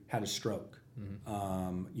who had a stroke,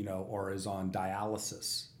 or is on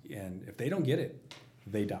dialysis. And if they don't get it,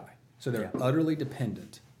 they die. So they're utterly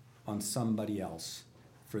dependent on somebody else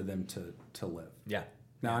for them to live. Yeah.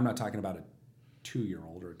 Now, I'm not talking about a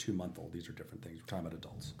 2-year-old or a 2-month-old. These are different things. We're talking about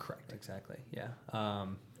adults. Correct. Exactly. Yeah.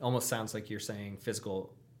 Almost sounds like you're saying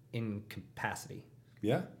physical incapacity.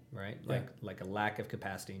 Yeah. Right. Like a lack of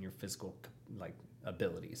capacity in your physical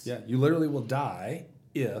abilities. Yeah. You literally will die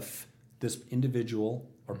if this individual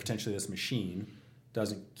or potentially this machine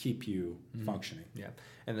doesn't keep you functioning. Yeah.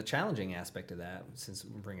 And the challenging aspect of that, since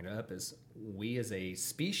we're bringing it up, is we as a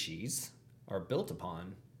species are built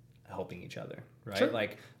upon helping each other, right? Sure.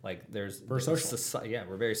 Like there's we're social.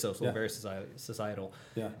 We're very social, very societal.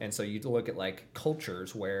 Yeah. And so you look at like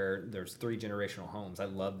cultures where there's 3 generational homes. I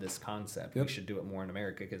love this concept. We should do it more in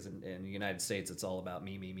America because in the United States it's all about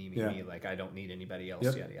me. Like I don't need anybody else.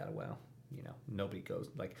 Yada yada. Well, nobody goes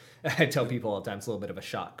like I tell people all the time. It's a little bit of a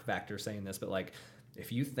shock factor saying this, but like, if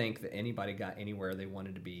you think that anybody got anywhere they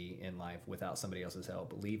wanted to be in life without somebody else's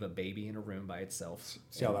help, leave a baby in a room by itself.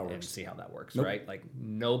 See how that works. And see how that works, right? Like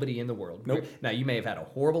nobody in the world. Nope. Now you may have had a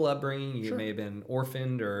horrible upbringing, you may have been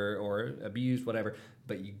orphaned or abused, whatever,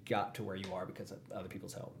 but you got to where you are because of other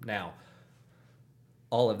people's help. Now,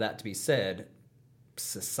 all of that to be said,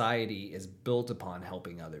 society is built upon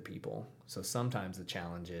helping other people. So sometimes the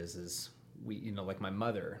challenge is we, like my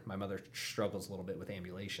mother struggles a little bit with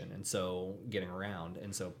ambulation, and so getting around,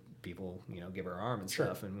 and so people, give her arm and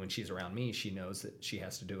stuff. And when she's around me, she knows that she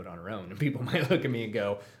has to do it on her own. And people might look at me and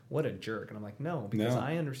go, what a jerk. And I'm like, no, because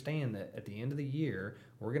I understand that at the end of the year,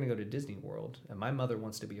 we're going to go to Disney World, and my mother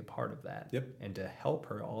wants to be a part of that. Yep. And to help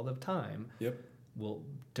her all the time will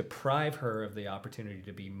deprive her of the opportunity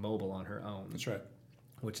to be mobile on her own. That's right.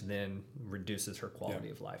 Which then reduces her quality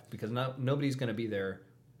of life, because nobody's going to be there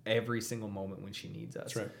every single moment when she needs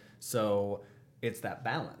us. That's right. So it's that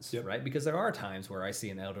balance, right? Because there are times where I see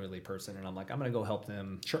an elderly person and I'm like, I'm going to go help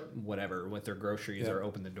them, whatever, with their groceries or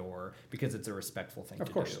open the door, because it's a respectful thing to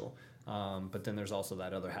do. But then there's also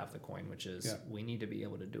that other half of the coin, which is we need to be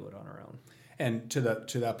able to do it on our own. And to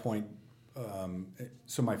that point,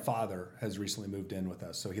 so my father has recently moved in with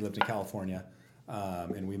us. So he lived in California,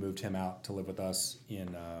 and we moved him out to live with us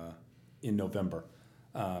in November.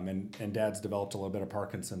 And Dad's developed a little bit of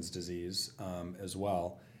Parkinson's disease as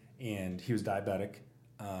well, and he was diabetic,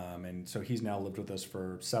 and so he's now lived with us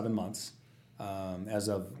for 7 months. As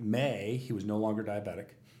of May, he was no longer diabetic,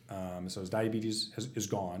 so his diabetes is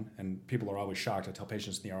gone, and people are always shocked. I tell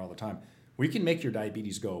patients in the ER all the time, we can make your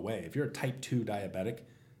diabetes go away. If you're a type 2 diabetic,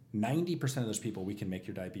 90% of those people, we can make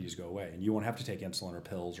your diabetes go away, and you won't have to take insulin or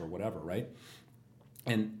pills or whatever, right?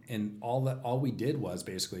 And all we did was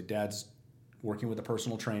basically Dad's working with a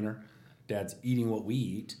personal trainer. Dad's eating what we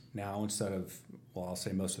eat now instead of, well, I'll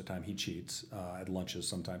say most of the time he cheats. At lunches,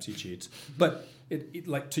 sometimes he cheats. But it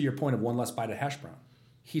like to your point of one less bite of hash brown,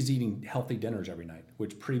 he's eating healthy dinners every night,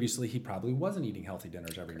 which previously he probably wasn't eating healthy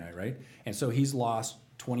dinners every night, right? And so he's lost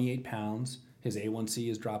 28 pounds. His A1C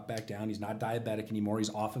has dropped back down. He's not diabetic anymore. He's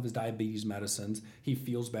off of his diabetes medicines. He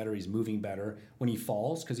feels better. He's moving better. When he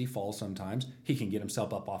falls, because he falls sometimes, he can get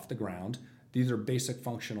himself up off the ground. These are basic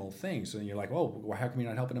functional things. And you're like, oh, well, how come you're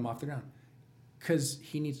not helping him off the ground? Because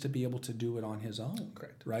he needs to be able to do it on his own.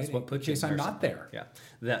 Correct. Right? That's what puts in case I'm not there. Yeah.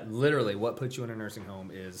 That literally what puts you in a nursing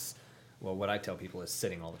home is, well, what I tell people is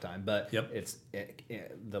sitting all the time, but it's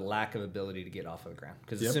the lack of ability to get off of the ground.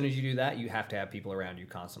 Because as soon as you do that, you have to have people around you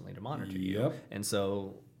constantly to monitor you. And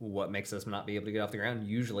so what makes us not be able to get off the ground?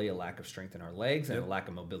 Usually a lack of strength in our legs and a lack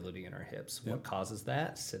of mobility in our hips. What causes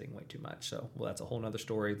that? Sitting way too much. So, well, that's a whole nother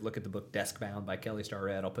story. Look at the book Desk Bound by Kelly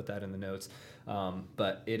Starrett. I'll put that in the notes.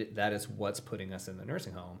 But that is what's putting us in the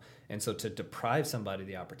nursing home. And so to deprive somebody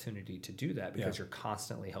the opportunity to do that because you're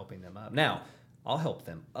constantly helping them up. Now, I'll help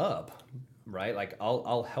them up, right? Like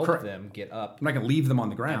I'll help them get up. I'm not going to leave them on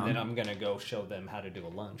the ground. And then I'm going to go show them how to do a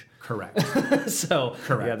lunge. Correct. So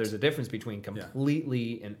yeah, there's a difference between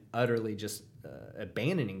completely and utterly just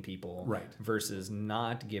abandoning people versus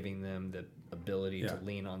not giving them the ability to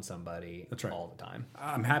lean on somebody all the time.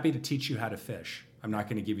 I'm happy to teach you how to fish. I'm not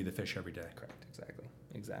going to give you the fish every day. Correct.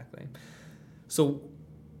 Exactly.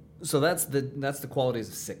 So that's the qualities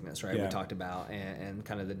of sickness, right? We talked about and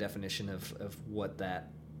kind of the definition of what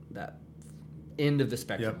that end of the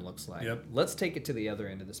spectrum looks like. Let's take it to the other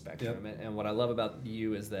end of the spectrum. And what I love about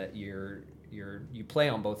you is that you play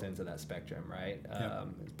on both ends of that spectrum, right?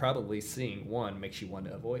 Probably seeing one makes you want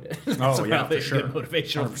to avoid it. Oh yeah, for sure. Good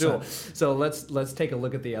motivational tool. So let's take a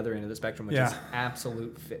look at the other end of the spectrum, which is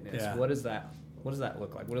absolute fitness. Yeah. What does that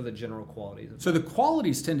look like? What are the general qualities? So the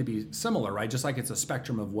qualities tend to be similar, right? Just like it's a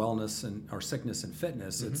spectrum of wellness or sickness and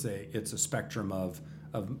fitness, it's a spectrum of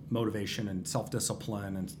motivation and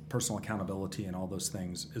self-discipline and personal accountability and all those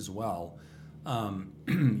things as well.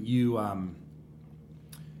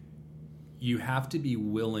 You have to be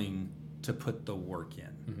willing to put the work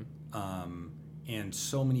in. And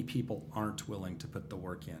so many people aren't willing to put the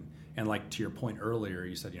work in. And like to your point earlier,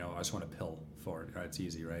 you said, I just want a pill for it. Right? It's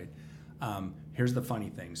easy, right? Here's the funny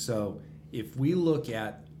thing. So if we look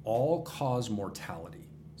at all-cause mortality,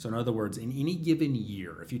 so in other words, in any given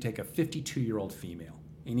year, if you take a 52-year-old female,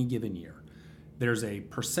 any given year, there's a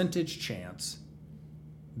percentage chance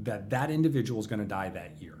that individual is going to die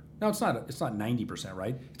that year. Now, it's not 90%,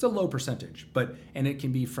 right? It's a low percentage, and it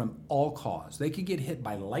can be from all cause. They could get hit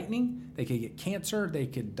by lightning, they could get cancer, they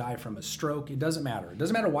could die from a stroke. It doesn't matter. It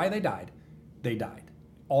doesn't matter why they died. They died.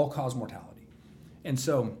 All-cause mortality. And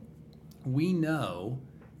so we know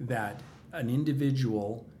that an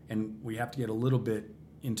individual, and we have to get a little bit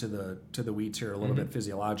into the weeds here a little bit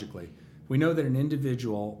physiologically. We know that an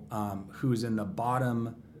individual who's in the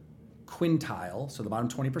bottom quintile, so the bottom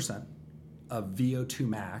 20% of VO2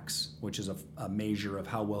 max, which is a measure of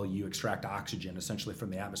how well you extract oxygen essentially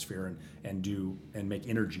from the atmosphere and make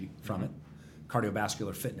energy from it.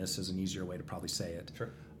 Cardiovascular fitness is an easier way to probably say it.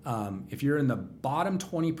 Sure. If you're in the bottom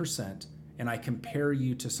 20%, and I compare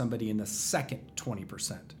you to somebody in the second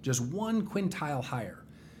 20%, just one quintile higher,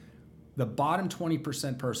 the bottom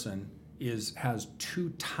 20% person has 2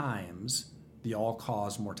 times the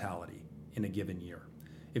all-cause mortality in a given year.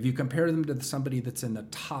 If you compare them to somebody that's in the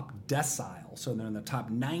top decile, so they're in the top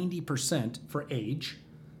 90% for age,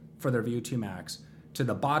 for their VO2 max, to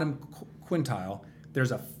the bottom quintile,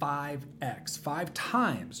 there's a 5x, 5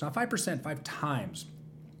 times, not 5%, 5 times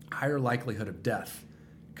higher likelihood of death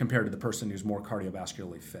compared to the person who's more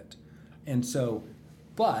cardiovascularly fit. And so,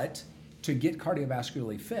 but to get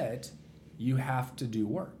cardiovascularly fit, you have to do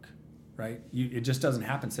work, right? It just doesn't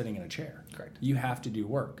happen sitting in a chair. Correct. You have to do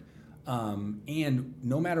work. And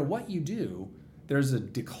no matter what you do, there's a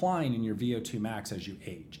decline in your VO2 max as you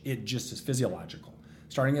age. It just is physiological.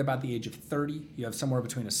 Starting at about the age of 30, you have somewhere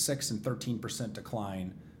between a 6 and 13%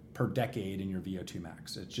 decline per decade in your VO2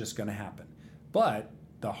 max. It's just going to happen. But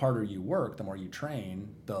the harder you work, the more you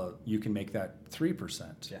train, you can make that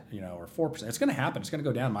 3%, or 4%. It's going to happen. It's going to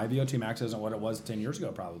go down. My VO2 max isn't what it was 10 years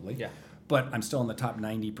ago, probably. Yeah. But I'm still in the top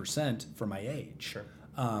 90% for my age. Sure.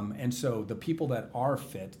 And so the people that are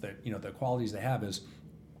fit, that the qualities they have is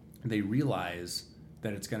they realize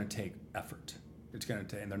that it's going to take effort. It's going to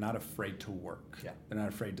take, and they're not afraid to work. Yeah. They're not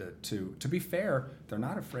afraid to be fair. They're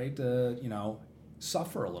not afraid to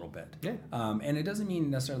suffer a little bit. Yeah. And it doesn't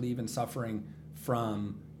mean necessarily even suffering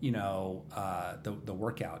from the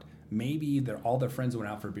workout. Maybe all their friends went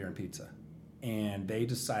out for beer and pizza, and they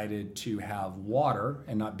decided to have water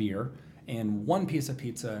and not beer, and 1 piece of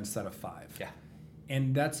pizza instead of 5. Yeah.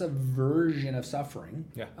 And that's a version of suffering.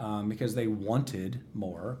 Yeah. Because they wanted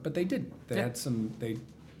more, but they didn't. They had some.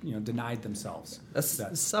 denied themselves.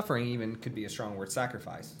 Suffering even could be a strong word.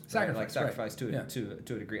 Sacrifice. Sacrifice, right? Like sacrifice right.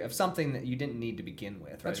 to a degree of something that you didn't need to begin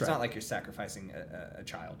with. Right? That's It's right. not like you're sacrificing a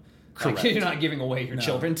child. Correct. Like, you're not giving away your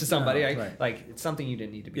children to somebody. Right. Like, it's something you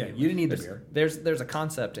didn't need to begin with. You didn't need the beer. There's a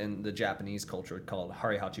concept in the Japanese culture called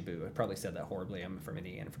Hari Hachibu. I probably said that horribly. I'm from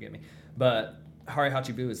Indiana, forgive me. But Hari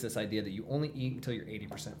Hachibu is this idea that you only eat until you're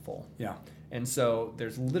 80% full. Yeah. And so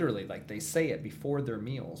there's literally, like, they say it before their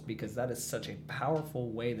meals because that is such a powerful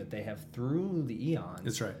way that they have through the eons.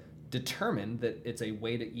 That's right. Determined that it's a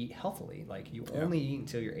way to eat healthily. Like, you only eat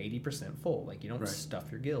until you're 80% full. Like, you don't stuff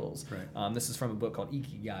your gills. Right. This is from a book called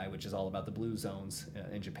Ikigai, which is all about the blue zones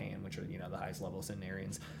in Japan, which are, the highest level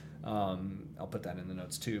centenarians. I'll put that in the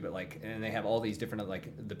notes too, but and they have all these different,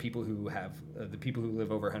 the people who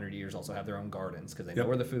live over 100 years also have their own gardens because they know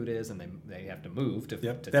where the food is and they have to move to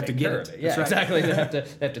take care of it. Yeah, exactly. They have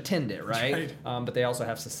to tend it, right? But they also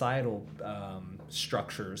have societal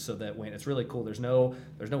structures so that when it's really cool, there's no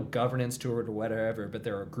governance to it or whatever, but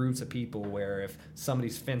there are groups of people where if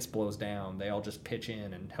somebody's fence blows down, they all just pitch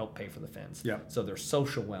in and help pay for the fence. So their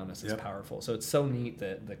social wellness is powerful. So it's so neat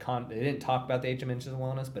that they didn't talk about the 8 dimensions of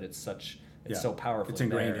wellness, but it's so powerful. It's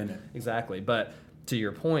ingrained in it. Exactly. But to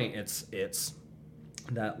your point, it's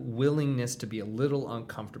that willingness to be a little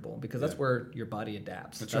uncomfortable because that's where your body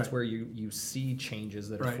adapts. That's where you see changes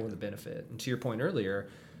that are for the benefit. And to your point earlier,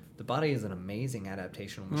 the body is an amazing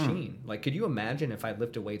adaptational machine. Like, could you imagine if I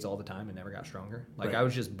lifted weights all the time and never got stronger? Like, I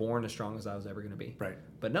was just born as strong as I was ever going to be. Right.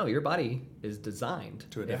 But no, your body is designed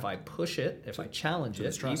to adapt. If I push it, if I challenge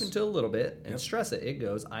it, even to a little bit, and stress it, it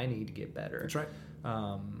goes, I need to get better. That's right.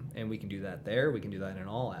 And we can do that there. We can do that in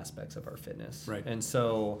all aspects of our fitness. Right. And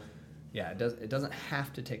so, it doesn't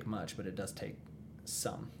have to take much, but it does take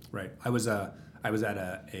some. Right. I was at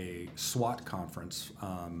a SWAT conference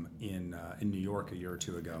in New York a year or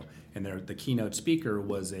two ago, and the keynote speaker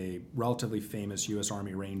was a relatively famous U.S.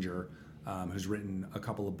 Army Ranger who's written a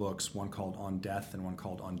couple of books, one called On Death and one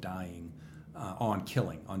called On Dying, on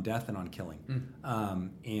Killing, On Death and On Killing.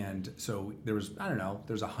 And so there's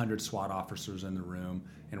 100 SWAT officers in the room,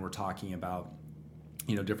 and we're talking about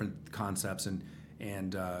different concepts and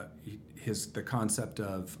the concept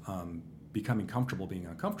of becoming comfortable being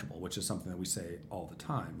uncomfortable, which is something that we say all the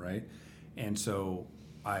time, right? And so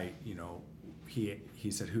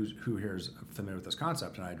he said, who here is familiar with this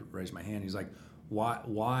concept? And I raised my hand. He's like,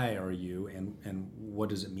 why are you, and what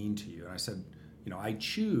does it mean to you? And I said, I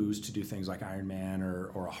choose to do things like Ironman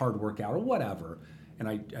or a hard workout or whatever, and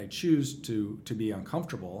I choose to be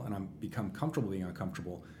uncomfortable, and I'm become comfortable being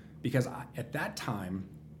uncomfortable because at that time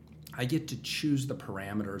I get to choose the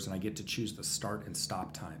parameters and I get to choose the start and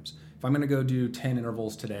stop times. If I'm going to go do 10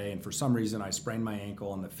 intervals today and for some reason I sprain my ankle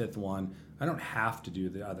on the 5th one, I don't have to do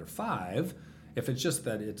the other 5. If it's just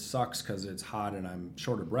that it sucks because it's hot and I'm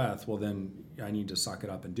short of breath, well then I need to suck it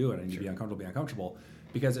up and do it. I need to be uncomfortable.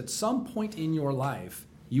 Because at some point in your life,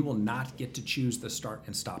 you will not get to choose the start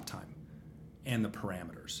and stop time and the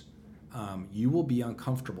parameters. You will be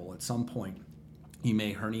uncomfortable at some point. You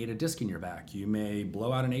may herniate a disc in your back. You may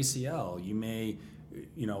blow out an ACL. You may,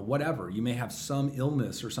 whatever. You may have some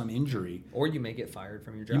illness or some injury. Or you may get fired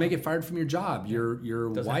from your job. You may get fired from your job. Your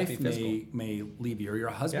wife may leave you, or your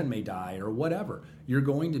husband may die, or whatever. You're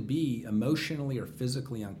going to be emotionally or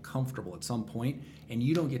physically uncomfortable at some point, and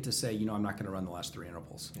you don't get to say, I'm not going to run the last 3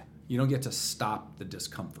 intervals. Yeah. You don't get to stop the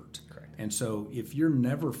discomfort. Correct. And so if you're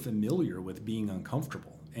never familiar with being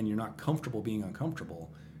uncomfortable, and you're not comfortable being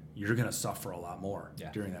uncomfortable, you're going to suffer a lot more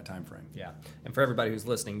during that time frame. Yeah. And for everybody who's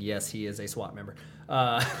listening, yes, he is a SWAT member.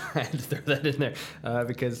 I had to throw that in there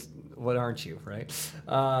because what aren't you, right?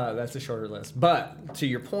 That's a shorter list. But to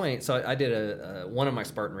your point, so I did one of my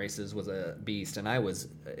Spartan races was a beast, and I was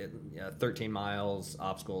 13 miles,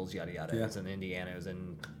 obstacles, yada, yada. It was in Indiana. It was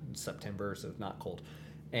in September, so it's not cold.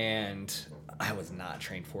 And I was not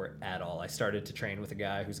trained for it at all. I started to train with a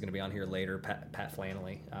guy who's going to be on here later, Pat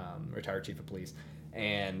Flannelly, retired chief of police.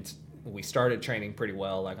 And we started training pretty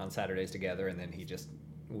well, like on Saturdays together, and then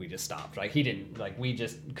we just stopped. Like we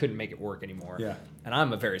just couldn't make it work anymore. Yeah. And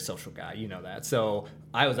I'm a very social guy, you know that. So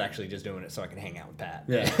I was actually just doing it so I could hang out with Pat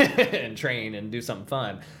and train and do something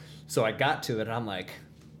fun. So I got to it, and I'm like,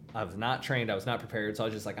 I was not trained, I was not prepared. So I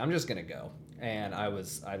was just like, I'm just gonna go. And I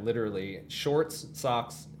literally shorts,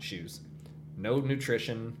 socks, shoes. No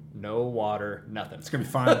nutrition, no water, nothing. It's gonna be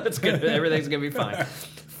fine. Everything's gonna be fine.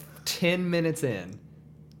 10 minutes in,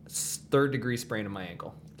 3rd degree sprain in my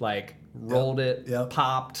ankle. Like, rolled it,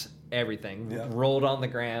 popped, everything. Rolled on the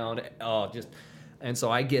ground. And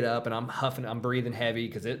so I get up and I'm huffing, I'm breathing heavy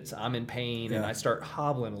because I'm in pain, and I start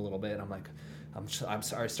hobbling a little bit. I'm like, I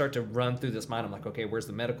start to run through this mind. I'm like, okay, where's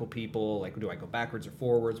the medical people? Like, do I go backwards or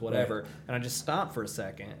forwards, whatever? Right. And I just stopped for a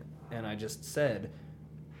second, and I just said,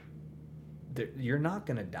 you're not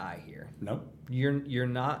going to die here. Nope. You're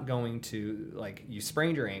not going to, like, you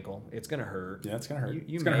sprained your ankle. It's going to hurt. Yeah, it's going to hurt.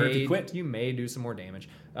 It's going to hurt if you quit. You may do some more damage.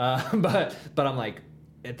 But I'm like,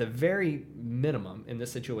 at the very minimum in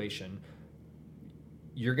this situation,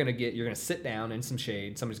 you're gonna sit down in some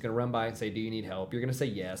shade. Somebody's gonna run by and say, "Do you need help?" You're gonna say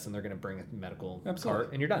yes, and they're gonna bring a medical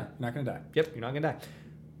cart, and you're done. You're not gonna die. Yep, you're not gonna die.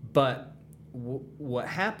 But what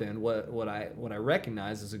happened? What I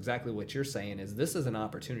recognize is exactly what you're saying. Is this is an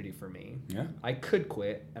opportunity for me? Yeah. I could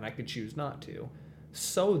quit, and I could choose not to,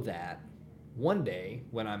 so that one day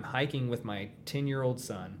when I'm hiking with my 10-year-old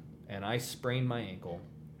son and I sprain my ankle,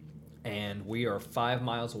 and we are 5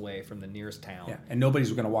 miles away from the nearest town. Yeah, and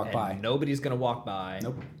nobody's going to walk by. Nobody's going to walk by.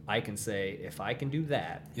 Nope. I can say, if I can do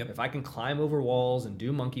that, yep. if I can climb over walls and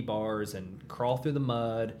do monkey bars and crawl through the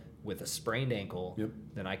mud with a sprained ankle, yep.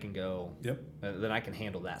 then I can go. Yep. Then I can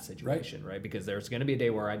handle that situation, right? Because there's going to be a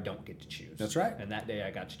day where I don't get to choose. That's right. And that day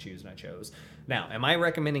I got to choose, and I chose. Now, am I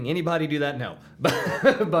recommending anybody do that? No.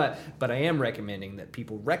 But I am recommending that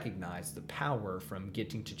people recognize the power from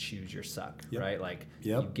getting to choose your suck, yep. right? Like,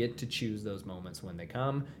 yep. you get to choose those moments when they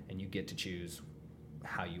come, and you get to choose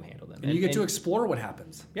how you handle them. And you get to explore what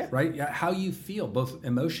happens, yeah. right? How you feel, both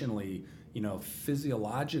emotionally,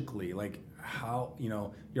 physiologically, like how,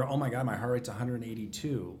 you're, oh my God, my heart rate's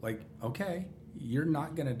 182. Like, okay, you're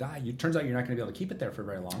not going to die. It turns out you're not going to be able to keep it there for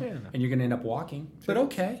very long. Yeah, no. And you're going to end up walking. Sure. But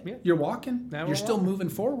okay, yeah. You're walking. Now you're still moving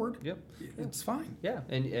forward. Yep. It's fine. Yeah,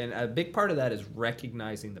 and a big part of that is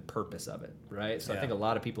recognizing the purpose of it, right? So I think a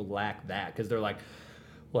lot of people lack that because they're like,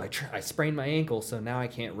 well, I sprained my ankle, so now I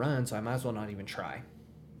can't run, so I might as well not even try.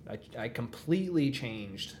 I completely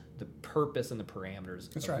changed the purpose and the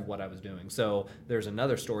parameters of what I was doing. So there's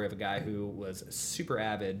another story of a guy who was a super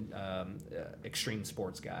avid extreme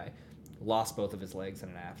sports guy, lost both of his legs in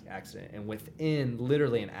an accident, and within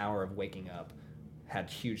literally an hour of waking up, had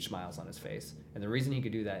huge smiles on his face. And the reason he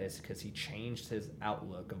could do that is because he changed his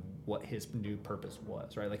outlook of what his new purpose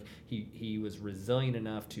was, right? Like he was resilient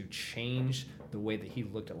enough to change the way that he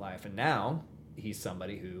looked at life. And now he's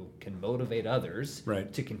somebody who can motivate others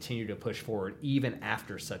to continue to push forward even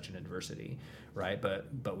after such an adversity, right?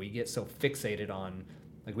 But we get so fixated on,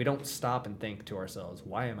 like, we don't stop and think to ourselves,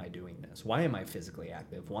 why am I doing this? Why am I physically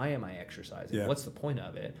active? Why am I exercising? Yeah. What's the point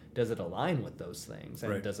of it? Does it align with those things?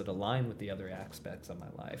 And does it align with the other aspects of my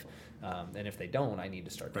life? And if they don't, I need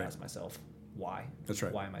to start to ask myself, why? That's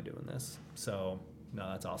right. Why am I doing this? So, no,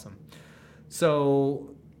 that's awesome.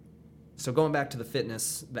 So going back to the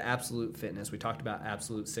fitness, the absolute fitness, we talked about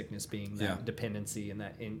absolute sickness being that dependency and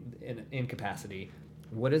that incapacity.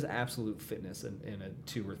 What is absolute fitness in a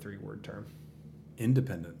 2 or 3 word term?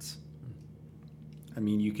 Independence. I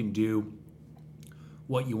mean, you can do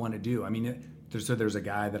what you want to do. I mean, there's a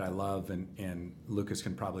guy that I love, and Lucas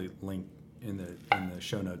can probably link in the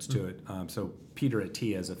show notes to it. So Peter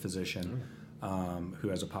Attia is a physician who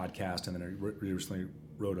has a podcast, and then he recently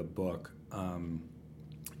wrote a book.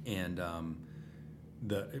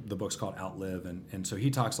 The book's called Outlive, and so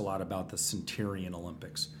he talks a lot about the Centurion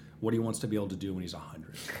Olympics, what he wants to be able to do when he's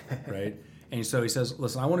 100, right? And so he says,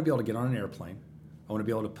 listen, I want to be able to get on an airplane. I want to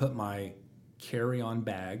be able to put my carry-on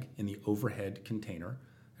bag in the overhead container,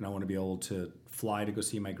 and I want to be able to fly to go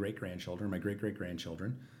see my great-grandchildren, my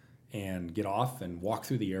great-great-grandchildren, and get off and walk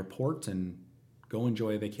through the airport and go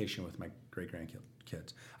enjoy a vacation with my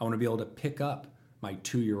great-grandkids. I want to be able to pick up my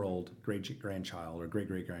 2-year-old great-grandchild or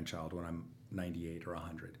great-great-grandchild when I'm 98 or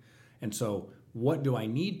 100. And so what do I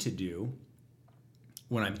need to do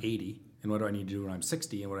when I'm 80? And what do I need to do when I'm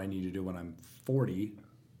 60? And what do I need to do when I'm 40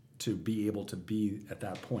 to be able to be at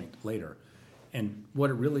that point later? And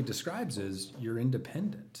what it really describes is you're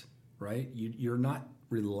independent, right? You're not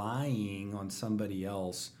relying on somebody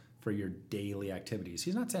else for your daily activities.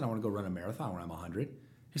 He's not saying I want to go run a marathon when I'm 100.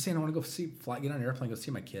 He's saying I want to go get on an airplane, go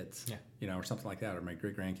see my kids, or something like that, or my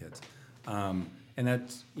great-grandkids. And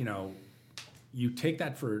that's, you take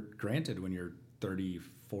that for granted when you're 30,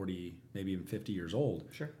 40, maybe even 50 years old.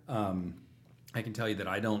 Sure. I can tell you that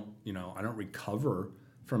I don't recover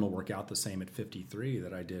from a workout the same at 53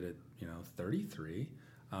 that I did at 33.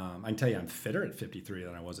 I can tell you I'm fitter at 53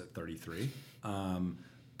 than I was at 33.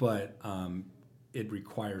 But it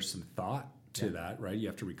requires some thought to that, right? You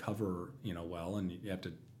have to recover, well, and you have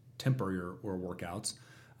to temper your workouts.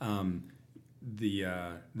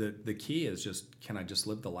 The key is just, can I just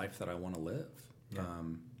live the life that I want to live?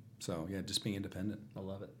 Yeah. Just being independent. I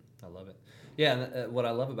love it. Yeah, and what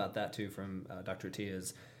I love about that too from Dr. T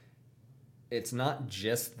is it's not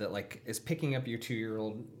just that, like, is picking up your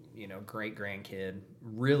 2-year-old great grandkid,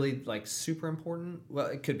 really like super important. Well,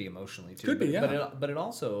 it could be emotionally too. Could be, yeah. But it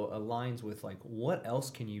also aligns with like what else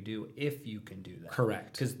can you do if you can do that?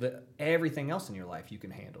 Correct. Because everything else in your life you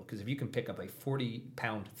can handle. Because if you can pick up a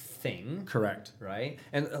 40-pound thing, correct, right?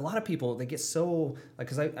 And a lot of people, they get so like,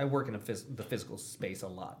 because I work in the physical space a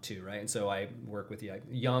lot too, right? And so I work with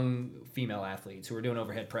young female athletes who are doing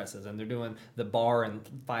overhead presses, and they're doing the bar and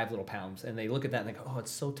 5 little pounds, and they look at that and they go, oh,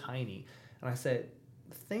 it's so tiny. And I said,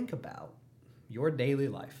 think about your daily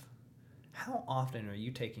life. How often are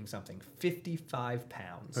you taking something 55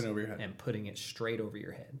 pounds Put it over your head and putting it straight over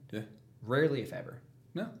your head? Yeah. Rarely, if ever.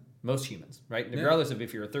 No. Most humans, right? Yeah. Regardless of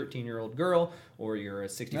if you're a 13-year-old girl or you're a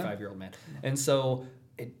 65-year-old man. And so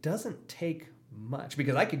it doesn't take much,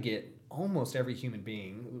 because I could get almost every human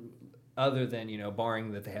being, other than,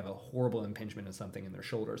 barring that they have a horrible impingement of something in their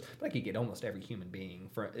shoulders, but I could get almost every human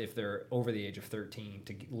being, if they're over the age of 13,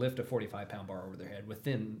 to lift a 45-pound bar over their head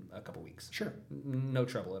within a couple weeks. Sure. No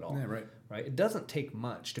trouble at all. Yeah, right. Right? It doesn't take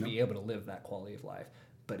much to be able to live that quality of life.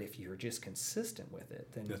 But if you're just consistent with it,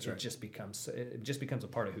 then it just becomes a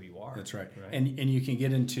part of who you are. That's right. And you can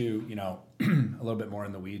get into, a little bit more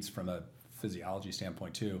in the weeds from a physiology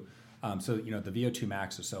standpoint too. So, the VO2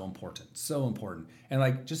 max is so important. And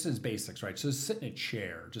like, just as basics, right? So just sit in a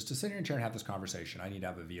chair, just to sit in a chair and have this conversation, I need to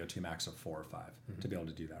have a VO2 max of 4 or 5 to be able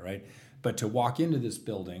to do that, right? But to walk into this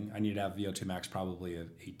building, I need to have VO2 max probably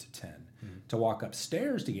of 8 to 10. To walk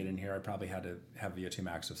upstairs to get in here, I probably had to have VO2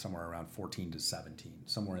 max of somewhere around 14 to 17,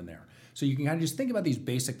 somewhere in there. So you can kind of just think about these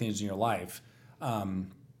basic things in your life.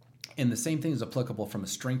 And the same thing is applicable from a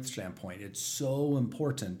strength standpoint. It's so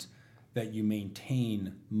important that you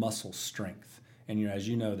maintain muscle strength. And as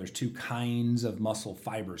you know, there's 2 kinds of muscle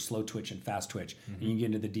fibers, slow twitch and fast twitch. And you can get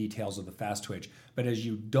into the details of the fast twitch. But as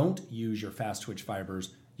you don't use your fast twitch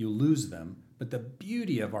fibers, you lose them. But the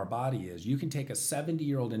beauty of our body is you can take a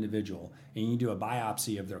 70-year-old individual and you do a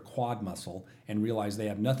biopsy of their quad muscle and realize they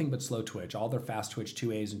have nothing but slow twitch. All their fast twitch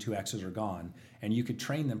 2As and 2Xs are gone. And you could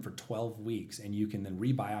train them for 12 weeks and you can then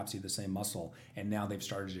rebiopsy the same muscle. And now they've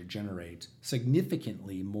started to generate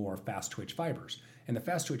significantly more fast twitch fibers. And the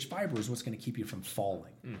fast twitch fiber is what's going to keep you from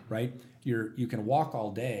falling, right? You can walk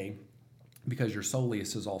all day because your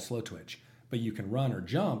soleus is all slow twitch. But you can run or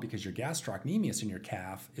jump because your gastrocnemius in your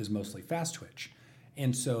calf is mostly fast twitch.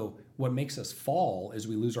 And so what makes us fall is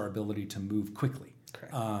we lose our ability to move quickly.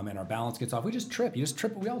 And our balance gets off. We just trip. You just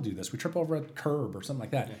trip. We all do this. We trip over a curb or something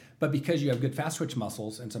like that. Yeah. But because you have good fast twitch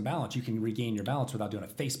muscles and some balance, you can regain your balance without doing a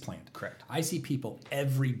face plant. Correct. I see people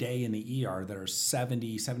every day in the ER that are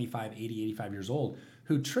 70, 75, 80, 85 years old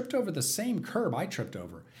who tripped over the same curb I tripped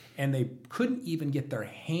over. And they couldn't even get their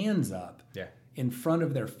hands up. Yeah. In front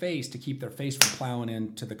of their face to keep their face from plowing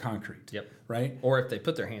into the concrete. Yep. Right? Or if they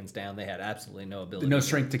put their hands down, they had absolutely no ability. No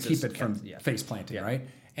strength to keep it from face planting, right?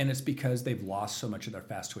 And it's because they've lost so much of their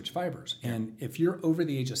fast twitch fibers. Yeah. And if you're over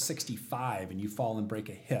the age of 65 and you fall and break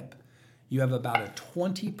a hip, you have about a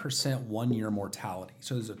 20% 1-year mortality.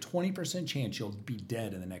 So there's a 20% chance you'll be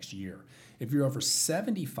dead in the next year. If you're over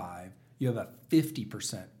 75, you have a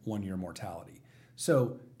 50% 1-year mortality.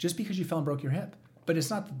 So just because you fell and broke your hip, but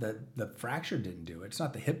it's not that the fracture didn't do it. It's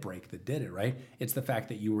not the hip break that did it, right? It's the fact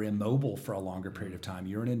that you were immobile for a longer period of time.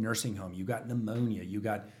 You're in a nursing home. You got pneumonia. You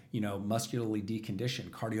got, muscularly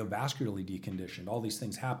deconditioned, cardiovascularly deconditioned. All these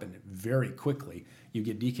things happen very quickly. You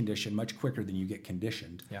get deconditioned much quicker than you get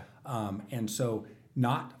conditioned. Yeah. And so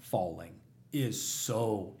not falling is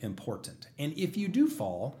so important. And if you do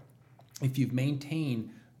fall, if you've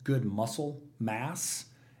maintained good muscle mass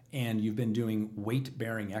and you've been doing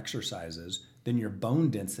weight-bearing exercises, then your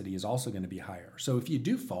bone density is also going to be higher. So if you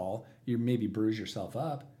do fall, you maybe bruise yourself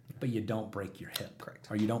up, but you don't break your hip. Correct.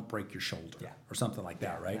 Or you don't break your shoulder or something like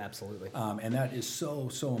that, right? Absolutely. And that is so,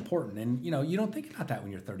 so important. And, you don't think about that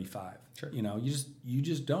when you're 35. Sure. You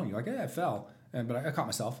just don't. You're like, hey, I fell, but I caught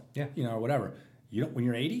myself, yeah. Or whatever. When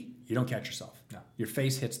you're 80, you don't catch yourself. No. Your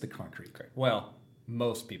face hits the concrete. Correct. Well,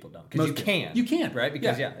 most people don't. Because you can. You can. Right?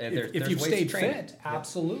 Because, if you've stayed fit,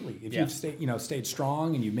 absolutely. If you've stayed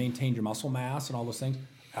strong and you've maintained your muscle mass and all those things,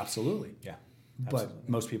 absolutely. Yeah. Absolutely. But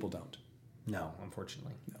most people don't. No,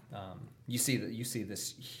 unfortunately. No. You see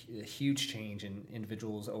this huge change in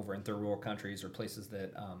individuals over in third world countries or places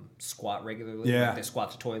that squat regularly. Yeah. Like they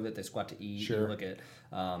squat to toilet, they squat to eat. Sure. You look at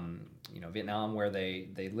Vietnam, where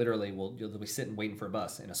they literally you'll be sitting waiting for a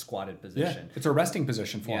bus in a squatted position. Yeah. It's a resting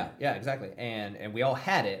position for them. Yeah, exactly. And we all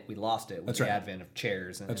had it. We lost it with the right. advent of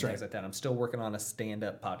chairs and That's things right. like that. I'm still working on a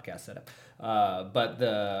stand-up podcast setup,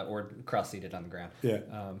 or cross-seated on the ground. Yeah.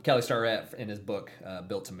 Kelly Starrett in his book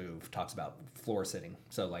Built to Move talks about floor sitting.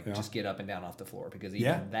 So just get up and down off the floor, because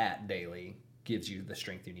even that daily gives you the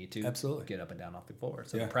strength you need to Absolutely. get up and down off the floor.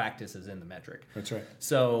 So Yeah. the practice is in the metric. That's right.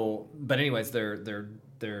 So, but anyways,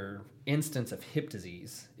 their instance of hip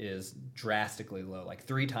disease is drastically low, like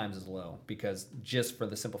 3 times as low, because just for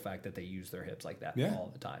the simple fact that they use their hips like that Yeah.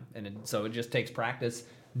 all the time. So it just takes practice,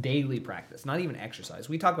 daily practice, not even exercise.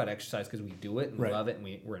 We talk about exercise because we do it and Right. love it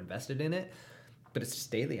and we're invested in it. But it's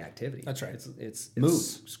just daily activity. That's right. It's Move.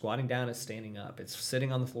 squatting down, it's standing up, it's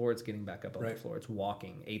sitting on the floor, it's getting back up on Right. the floor, it's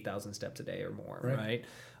walking 8,000 steps a day or more, Right.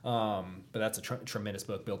 right? But that's a tremendous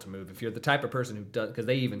book, Built to Move. If you're the type of person who does, because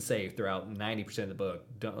they even say throughout 90% of the book,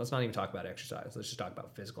 let's not even talk about exercise. Let's just talk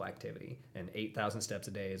about physical activity. And 8,000 steps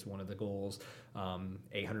a day is one of the goals.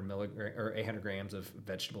 800 grams of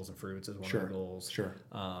vegetables and fruits is one Sure. of the goals. Sure.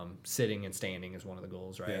 Sitting and standing is one of the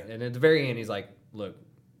goals, right? Yeah. And at the very end, he's like, look,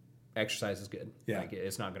 exercise is good. Yeah. Like,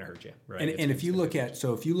 it's not going to hurt you, right? And if you look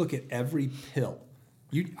at every pill,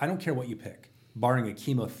 I don't care what you pick, barring a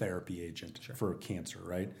chemotherapy agent for cancer,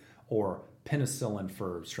 right? Or penicillin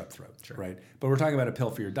for strep throat, right? But we're talking about a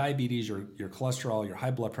pill for your diabetes, your cholesterol, your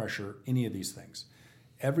high blood pressure, any of these things.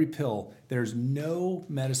 Every pill, there's no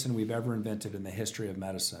medicine we've ever invented in the history of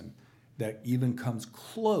medicine that even comes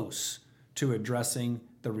close to addressing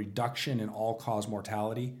the reduction in all-cause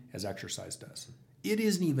mortality as exercise does. It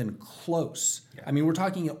isn't even close. Yeah. I mean, we're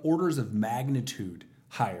talking orders of magnitude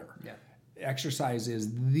higher. Yeah. Exercise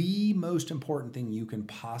is the most important thing you can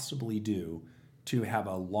possibly do to have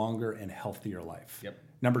a longer and healthier life. Yep.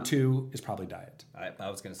 Number 2 is probably diet.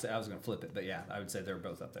 I was going to flip it, but yeah, I would say they're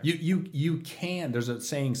both up there. You can. There's a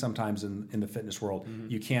saying sometimes in the fitness world,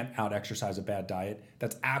 you can't out-exercise a bad diet.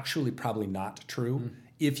 That's actually probably not true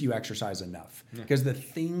if you exercise enough. Because the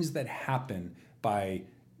things that happen by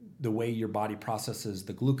the way your body processes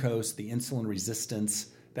the glucose, the insulin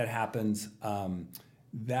resistance that happens,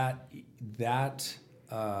 that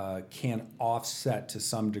can offset to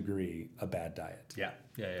some degree a bad diet. Yeah.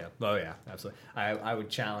 Oh, yeah, absolutely. I would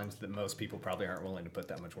challenge that most people probably aren't willing to put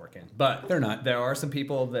that much work in. But they're not. There are some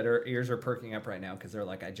people that ears are perking up right now because they're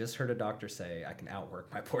like, I just heard a doctor say I can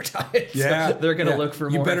outwork my poor diet. Yeah. So they're going to look for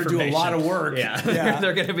more information. You better do a lot of work. Yeah.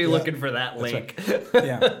 They're going to be looking for that link. Right.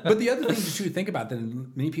 Yeah. But the other thing to think about, that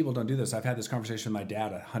many people don't do this, I've had this conversation with my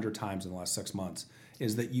dad 100 times in the last 6 months,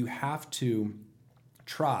 is that you have to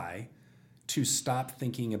try to stop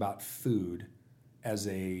thinking about food as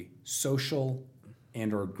a social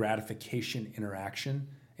and or gratification interaction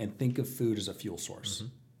and think of food as a fuel source,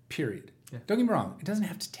 period. Yeah. Don't get me wrong. It doesn't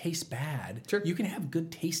have to taste bad. Sure. You can have good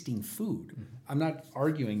tasting food. I'm not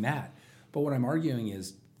arguing that. But what I'm arguing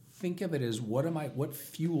is think of it as what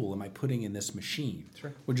fuel am I putting in this machine,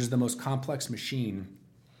 which is the most complex machine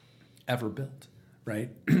ever built, right?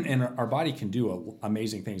 And our body can do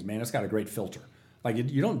amazing things. Man, it's got a great filter. Like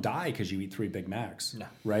you don't die because you eat 3 Big Macs,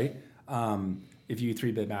 right? If you eat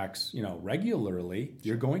 3 Big Macs, regularly,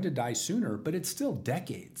 you're going to die sooner, but it's still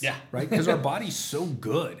decades, right? Because our body's so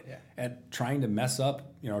good at trying to mess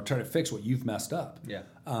up, try to fix what you've messed up. Yeah.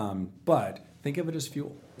 But think of it as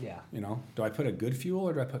fuel. Yeah. Do I put a good fuel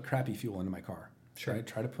or do I put crappy fuel into my car? Sure. Right?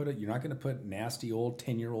 Try to put it. You're not going to put nasty old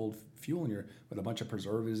 10-year-old fuel in with a bunch of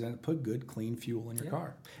preservatives in it. Put good, clean fuel in your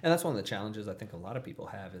car. And that's one of the challenges I think a lot of people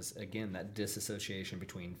have is, again, that disassociation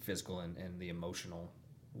between physical and the emotional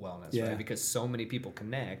wellness, right? Because so many people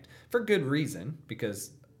connect for good reason,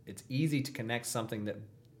 because it's easy to connect something that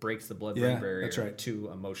breaks the blood-brain barrier to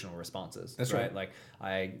emotional responses. That's right. Like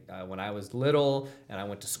when I was little and I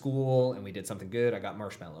went to school and we did something good, I got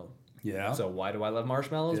marshmallow. Yeah. So why do I love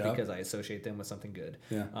marshmallows? Because I associate them with something good.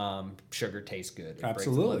 Yeah. Sugar tastes good. It Absolutely. breaks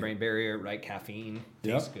the blood-brain barrier, right? Caffeine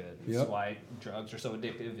tastes good. That's why drugs are so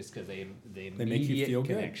addictive, is because they make you feel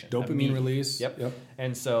connection. Good. Dopamine release. Yep.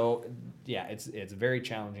 And so, it's very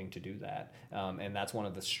challenging to do that. And that's one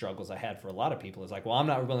of the struggles I had for a lot of people is like, well, I'm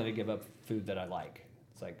not willing to give up food that I like.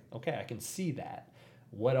 It's like, okay, I can see that.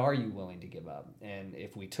 What are you willing to give up? And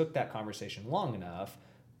if we took that conversation long enough,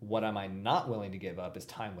 what am I not willing to give up is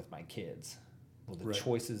time with my kids. Well, the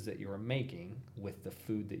choices that you are making with the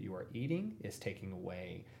food that you are eating is taking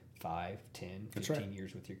away 5, 10, 15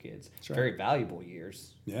 years with your kids. Very valuable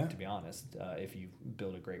years, to be honest, if you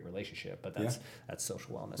build a great relationship. But that's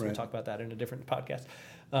social wellness. We'll talk about that in a different podcast.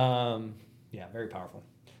 Very powerful.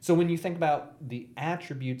 So when you think about the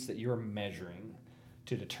attributes that you're measuring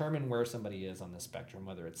to determine where somebody is on the spectrum,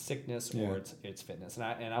 whether it's sickness or it's fitness.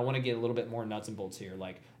 And I want to get a little bit more nuts and bolts here,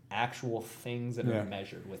 like actual things that are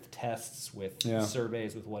measured with tests, with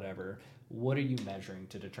surveys, with whatever. What are you measuring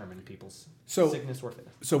to determine people's sickness or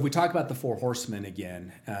fitness? So if we talk about the 4 horsemen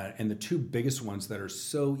again, and the 2 biggest ones that are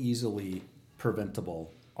so easily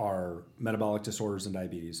preventable are metabolic disorders and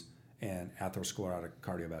diabetes and atherosclerotic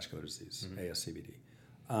cardiovascular disease, ASCVD.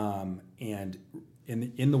 And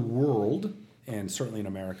in the world, and certainly in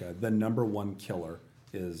America, the number one killer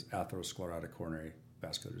is atherosclerotic coronary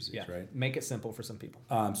vascular disease, right? Make it simple for some people.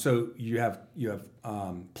 So you have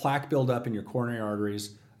plaque buildup in your coronary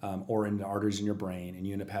arteries or in the arteries in your brain, and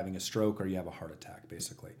you end up having a stroke or you have a heart attack,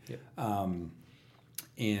 basically.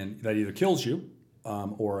 And that either kills you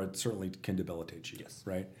or it certainly can debilitate you,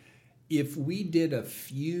 right? If we did a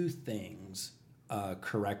few things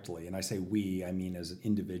correctly, and I say we, I mean as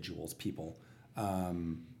individuals, people,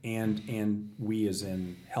 and we as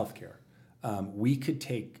in healthcare, we could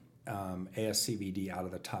take ASCVD out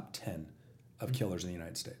of the top 10 of killers in the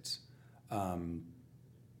United States.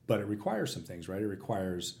 But it requires some things, right? It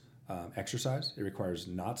requires exercise. It requires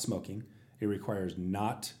not smoking. It requires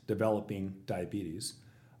not developing diabetes.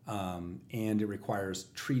 And it requires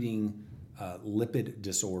treating lipid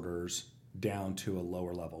disorders down to a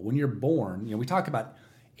lower level. When you're born, we talk about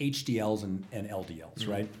HDLs and LDLs,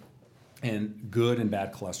 right? And good and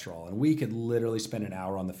bad cholesterol. And we could literally spend an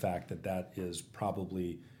hour on the fact that is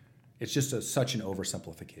probably, it's just such an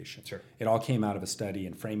oversimplification. Sure. It all came out of a study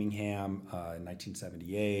in Framingham in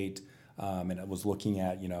 1978. And it was looking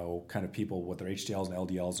at, kind of people with their HDLs and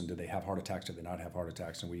LDLs, and did they have heart attacks, did they not have heart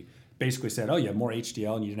attacks? And we basically said, oh, you have more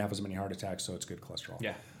HDL and you didn't have as many heart attacks, so it's good cholesterol.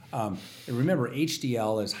 Yeah. And remember,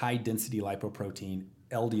 HDL is high-density lipoprotein,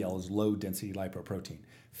 LDL is low-density lipoprotein.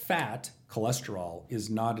 Fat, cholesterol, is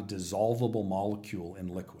not a dissolvable molecule in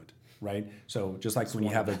liquid, right? So just like when you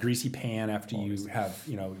have a greasy pan after you have,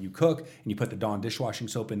 you cook and you put the Dawn dishwashing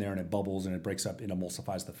soap in there and it bubbles and it breaks up and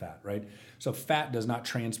emulsifies the fat, right? So fat does not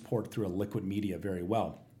transport through a liquid media very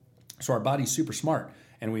well. So our body's super smart,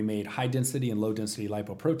 and we made high-density and low-density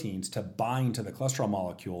lipoproteins to bind to the cholesterol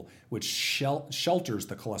molecule, which shelters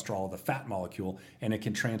the cholesterol, the fat molecule, and it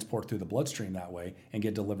can transport through the bloodstream that way and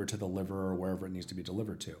get delivered to the liver or wherever it needs to be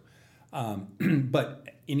delivered to. But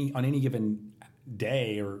on any given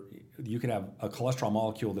day, or you could have a cholesterol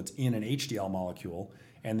molecule that's in an HDL molecule,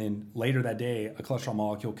 and then later that day, a cholesterol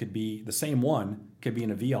molecule could be the same one, could be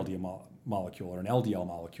in a VLDL molecule or an LDL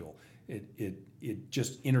molecule. It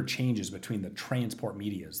just interchanges between the transport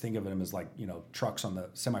medias. Think of them as like, trucks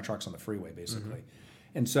semi-trucks on the freeway, basically.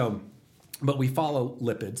 And so, but we follow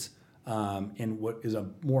lipids, and what is a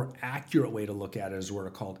more accurate way to look at it is what are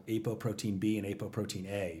called apoprotein B and apoprotein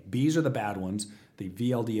A. B's are the bad ones, the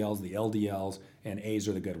VLDLs, the LDLs, and A's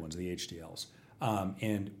are the good ones, the HDLs.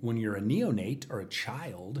 And when you're a neonate or a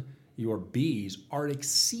child, your B's are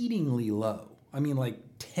exceedingly low. I mean, like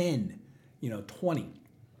 10, 20.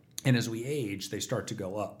 And as we age, they start to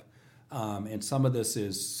go up. And some of this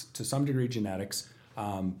is, to some degree, genetics,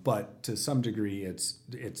 but to some degree, it's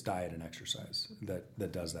diet and exercise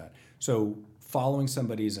that does that. So following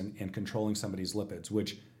somebody's and controlling somebody's lipids,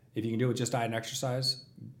 which if you can do it with just diet and exercise,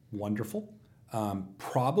 wonderful.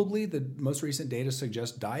 Probably the most recent data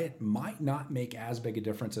suggests diet might not make as big a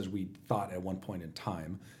difference as we thought at one point in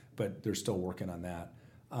time, but they're still working on that.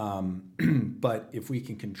 But if we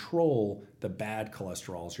can control the bad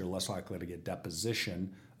cholesterols, you're less likely to get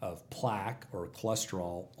deposition of plaque or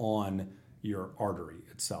cholesterol on your artery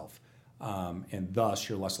itself. And thus,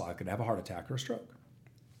 you're less likely to have a heart attack or a stroke.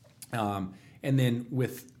 And then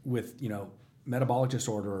with metabolic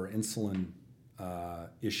disorder or insulin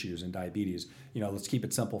issues and diabetes, let's keep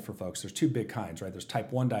it simple for folks. There's two big kinds, right? There's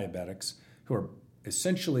type 1 diabetics who are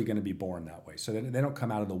essentially going to be born that way. So they don't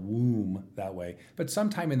come out of the womb that way. But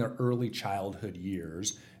sometime in their early childhood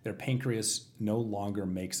years, their pancreas no longer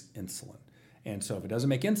makes insulin. And so if it doesn't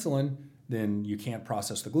make insulin, then you can't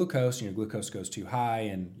process the glucose, and your glucose goes too high,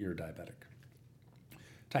 and you're diabetic.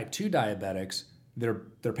 Type 2 diabetics, their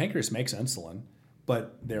pancreas makes insulin,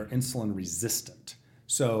 but they're insulin resistant.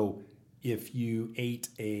 So if you ate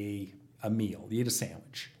a meal, you ate a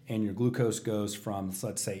sandwich, and your glucose goes from,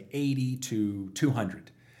 let's say, 80 to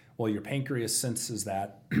 200. Well, your pancreas senses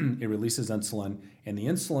that, it releases insulin, and the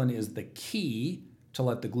insulin is the key to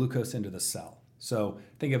let the glucose into the cell. So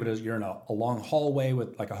think of it as you're in a long hallway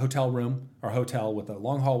with like a hotel room or hotel with a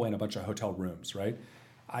long hallway and a bunch of hotel rooms, right?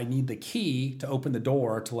 I need the key to open the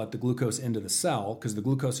door to let the glucose into the cell, because the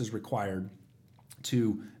glucose is required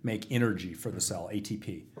to make energy for the cell,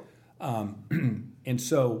 ATP. And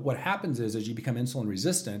so what happens is, as you become insulin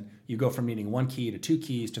resistant, you go from needing 1 key to 2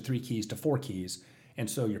 keys to 3 keys to 4 keys. And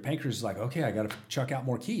so your pancreas is like, okay, I got to chuck out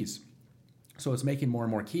more keys. So it's making more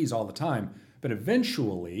and more keys all the time. But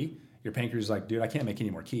eventually, your pancreas is like, dude, I can't make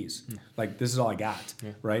any more keys. Like, this is all I got,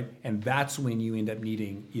 right? And that's when you end up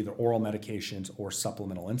needing either oral medications or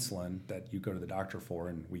supplemental insulin that you go to the doctor for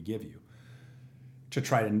and we give you to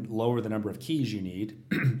try to lower the number of keys you need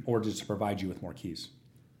or just to provide you with more keys.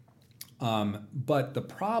 But the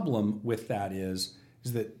problem with that is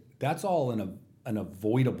is that that's all an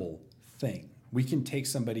avoidable thing. We can take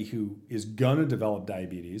somebody who is going to develop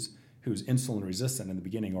diabetes, who's insulin resistant in the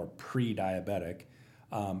beginning or pre-diabetic,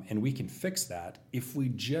 and we can fix that if we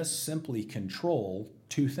just simply control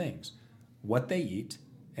two things: what they eat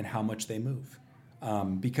and how much they move.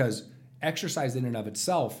 Because exercise in and of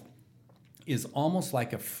itself is almost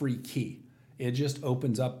like a free key. It just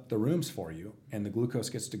opens up the rooms for you, and the glucose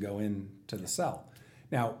gets to go into the cell.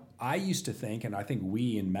 Now, I used to think, and I think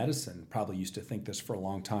we in medicine probably used to think this for a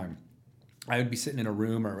long time, I would be sitting in a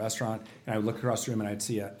room or a restaurant, and I would look across the room and I'd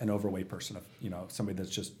see an overweight person, somebody that's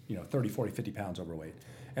just 30, 40, 50 pounds overweight.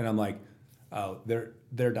 And I'm like, oh, they're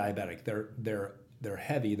diabetic. They're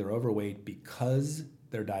heavy, they're overweight because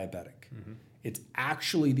they're diabetic. Mm-hmm. It's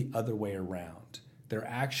actually the other way around. They're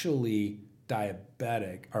actually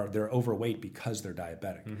diabetic, or they're overweight because they're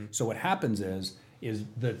diabetic. Mm-hmm. So what happens is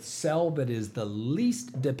the cell that is the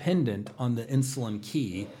least dependent on the insulin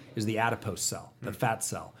key is the adipose cell, the fat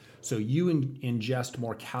cell. So you ingest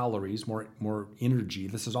more calories, more energy.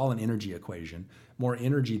 This is all an energy equation. More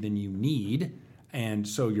energy than you need. And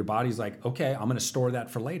so your body's like, okay, I'm going to store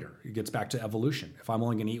that for later. It gets back to evolution. If I'm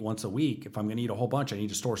only going to eat once a week, if I'm going to eat a whole bunch, I need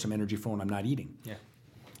to store some energy for when I'm not eating. Yeah.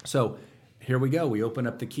 So here we go. We open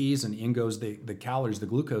up the keys, and in goes the calories, the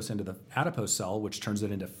glucose, into the adipose cell, which turns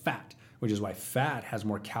it into fat, which is why fat has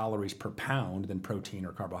more calories per pound than protein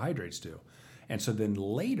or carbohydrates do. And so then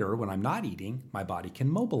later, when I'm not eating, my body can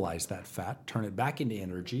mobilize that fat, turn it back into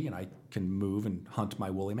energy, and I can move and hunt my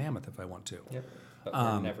woolly mammoth if I want to. Yep. But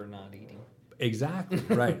we're never not eating. Exactly,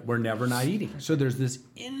 right. We're never not eating. So there's this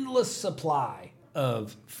endless supply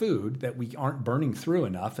of food that we aren't burning through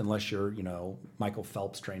enough unless you're, Michael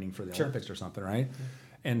Phelps training for the Olympics or something, right? Mm-hmm.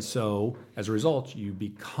 And so as a result, you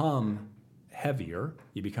become heavier,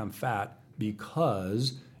 you become fat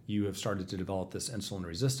because you have started to develop this insulin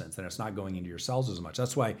resistance, and it's not going into your cells as much.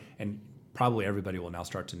 That's why, and probably everybody will now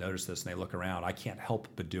start to notice this, and they look around. I can't help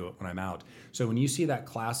but do it when I'm out. So when you see that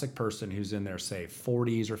classic person who's in their, say,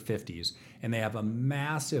 40s or 50s, and they have a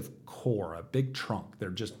massive core, a big trunk, they're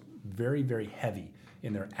just very, very heavy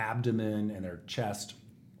in their abdomen and their chest,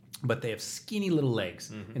 but they have skinny little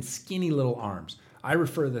legs and skinny little arms. I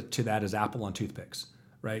refer to that as apple on toothpicks,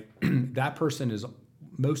 right? That person is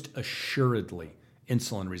most assuredly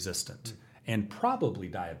insulin resistant and probably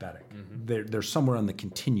diabetic. Mm-hmm. They're somewhere on the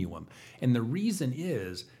continuum. And the reason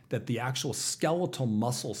is that the actual skeletal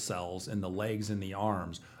muscle cells in the legs and the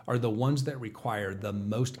arms are the ones that require the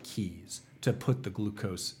most keys to put the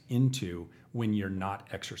glucose into when you're not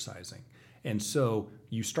exercising. And so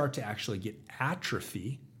you start to actually get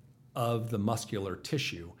atrophy of the muscular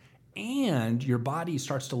tissue, and your body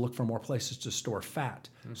starts to look for more places to store fat.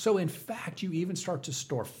 Mm-hmm. So in fact, you even start to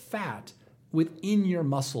store fat within your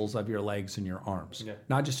muscles of your legs and your arms,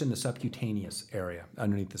 not just in the subcutaneous area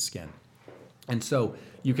underneath the skin. And so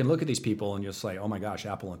you can look at these people and you'll say, oh my gosh,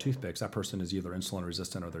 apple on toothpicks, that person is either insulin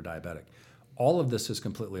resistant or they're diabetic. All of this is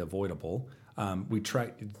completely avoidable. We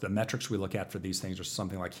try the metrics we look at for these things are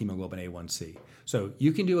something like hemoglobin A1C. So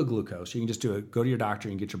you can do a glucose. You can just go to your doctor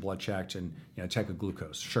and get your blood checked and check a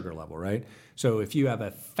glucose sugar level, right? So if you have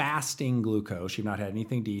a fasting glucose, you've not had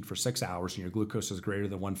anything to eat for 6 hours, and your glucose is greater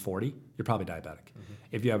than 140, you're probably diabetic. Mm-hmm.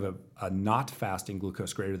 If you have a not fasting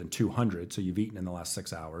glucose greater than 200, so you've eaten in the last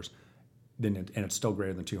 6 hours, and it's still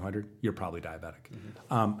greater than 200, you're probably diabetic.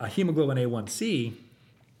 Mm-hmm. A hemoglobin A1C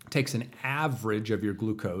takes an average of your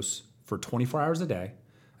glucose for 24 hours a day,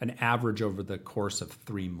 an average over the course of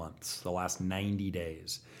 3 months, the last 90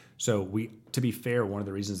 days. So to be fair, one of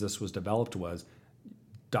the reasons this was developed was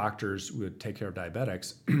doctors would take care of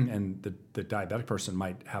diabetics, and the diabetic person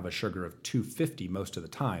might have a sugar of 250 most of the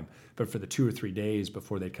time, but for the 2 or 3 days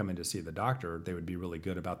before they'd come in to see the doctor, they would be really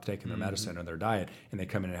good about taking their medicine and their diet, and they'd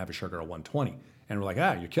come in and have a sugar of 120. And we're like,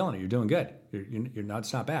 you're killing it, you're doing good, you're not,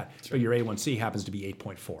 it's not bad. That's but right. Your A1C happens to be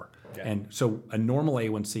 8.4. Okay. And so a normal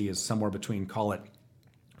A1C is somewhere between, call it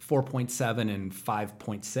 4.7 and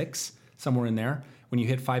 5.6, somewhere in there. When you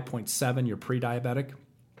hit 5.7, you're pre-diabetic,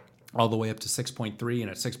 all the way up to 6.3, and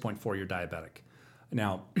at 6.4, you're diabetic.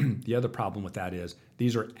 Now, the other problem with that is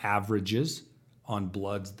these are averages on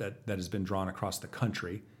bloods that has been drawn across the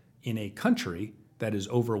country in a country that is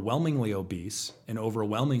overwhelmingly obese and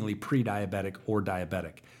overwhelmingly pre-diabetic or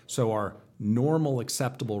diabetic. So our normal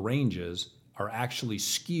acceptable ranges are actually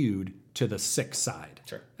skewed to the sick side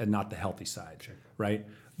and not the healthy side, right?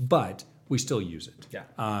 But we still use it. Yeah.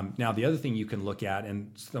 Now, the other thing you can look at,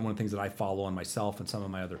 and one of the things that I follow on myself and some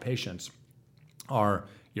of my other patients, are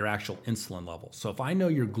your actual insulin levels. So if I know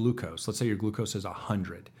your glucose, let's say your glucose is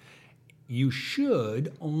 100, you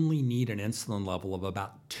should only need an insulin level of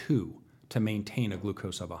about 2 to maintain a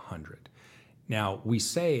glucose of 100. Now, we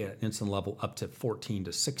say an insulin level up to 14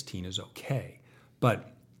 to 16 is okay,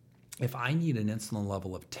 but if I need an insulin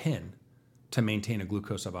level of 10 to maintain a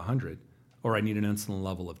glucose of 100, or I need an insulin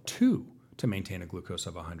level of 2 to maintain a glucose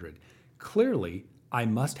of 100, clearly I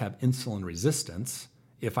must have insulin resistance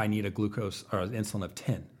if I need a glucose or an insulin of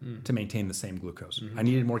 10 to maintain the same glucose. I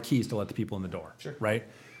needed more keys to let the people in the door, right?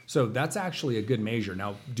 So that's actually a good measure.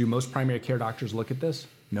 Now, do most primary care doctors look at this?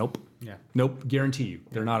 Nope. Yeah. Nope. Guarantee you,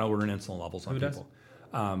 they're not ordering insulin levels on people.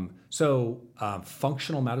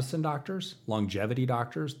 Functional medicine doctors, longevity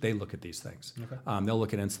doctors, they look at these things. Okay. They'll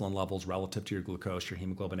look at insulin levels relative to your glucose, your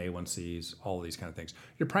hemoglobin A1Cs, all of these kind of things.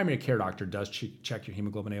 Your primary care doctor does check your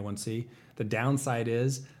hemoglobin A1C. The downside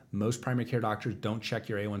is most primary care doctors don't check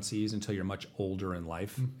your A1Cs until you're much older in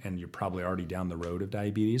life and you're probably already down the road of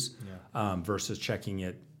diabetes versus checking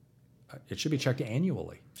it. It should be checked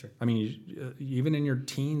annually. Sure. I mean, even in your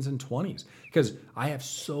teens and 20s, because I have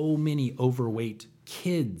so many overweight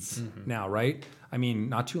kids now, right? I mean,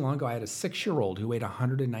 not too long ago, I had a 6-year-old who weighed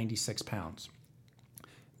 196 pounds.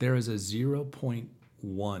 There is a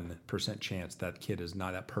 0.1% chance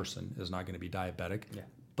that person is not going to be diabetic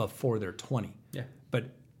before they're 20. Yeah. But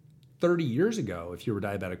 30 years ago, if you were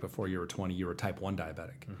diabetic before you were 20, you were type 1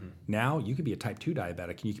 diabetic. Now you could be a type 2 diabetic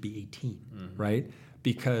and you could be 18, right?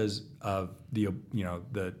 Because of the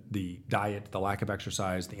diet, the lack of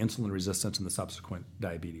exercise, the insulin resistance, and the subsequent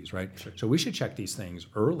diabetes, right? Sure. So we should check these things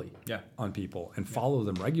early on people and follow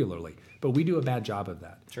them regularly. But we do a bad job of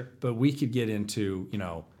that. Sure. But we could get into,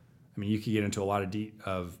 you could get into a lot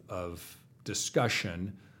of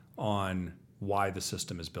discussion on why the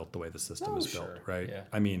system is built the way the system is built, right? Yeah.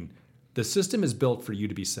 I mean, the system is built for you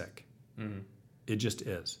to be sick. It just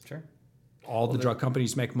is. Sure. All the drug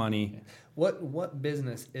companies make money. Yeah. What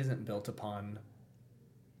business isn't built upon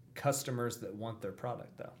customers that want their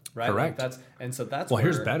product, though? Right. Correct. That's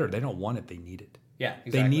here's better. They don't want it. They need it. Yeah.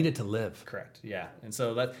 Exactly. They need it to live. Correct. Yeah. And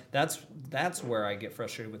so that's where I get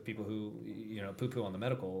frustrated with people who poo-poo on the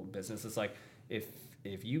medical business. It's like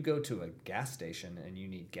if you go to a gas station and you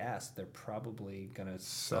need gas, they're probably going to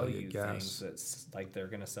sell you things that's like they're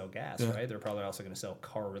going to sell gas, right? They're probably also going to sell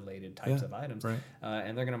car-related types of items. Right.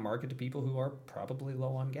 And they're going to market to people who are probably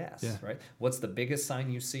low on gas, right? What's the biggest sign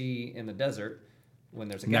you see in the desert when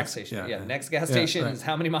there's a gas station? Next gas station is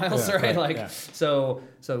how many miles, right? So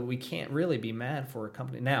we can't really be mad for a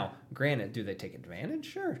company. Now, granted, do they take advantage?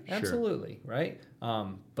 Sure, absolutely, right?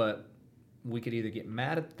 But we could either get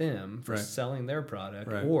mad at them for selling their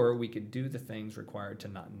product, or we could do the things required to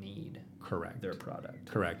not need their product.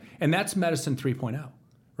 Correct. And that's medicine 3.0,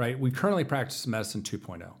 right? We currently practice medicine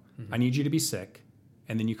 2.0. I need you to be sick,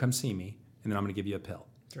 and then you come see me, and then I'm going to give you a pill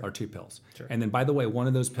or 2 pills. Sure. And then, by the way, one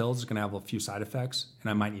of those pills is going to have a few side effects, and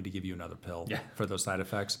I might need to give you another pill for those side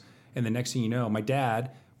effects. And the next thing you know, my dad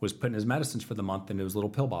was putting his medicines for the month into his little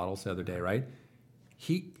pill bottles the other day, right?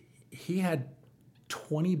 He had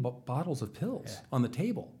 20 bottles of pills on the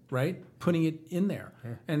table, right? Putting it in there.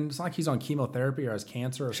 Yeah. And it's not like he's on chemotherapy or has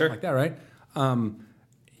cancer or something like that, right?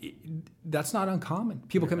 That's not uncommon.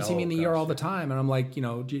 People come see me in the ER all the time, and I'm like,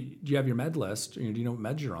 do you have your med list? Do you know what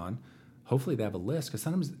meds you're on? Hopefully they have a list, because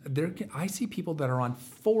sometimes I see people that are on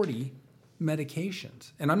 40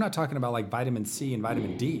 medications. And I'm not talking about like vitamin C and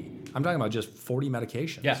vitamin D. I'm talking about just 40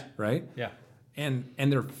 medications, right? Yeah. And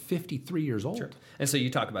they're 53 years old. Sure. And so you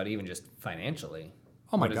talk about even just financially.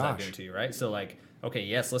 Oh my gosh. What does that do to you, right? So like, okay,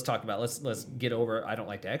 yes, let's talk about, let's get over, I don't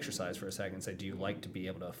like to exercise for a second and say, do you like to be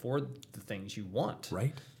able to afford the things you want?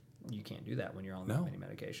 Right. You can't do that when you're on that many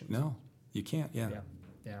medications. No, you can't. Yeah.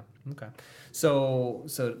 Okay. So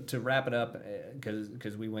to wrap it up,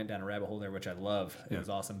 because we went down a rabbit hole there, which I love. It was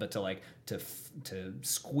awesome. But to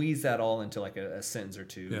squeeze that all into like a sentence or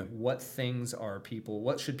two, what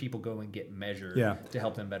should people go and get measured to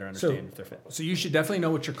help them better understand if they're fit? So you should definitely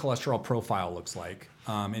know what your cholesterol profile looks like.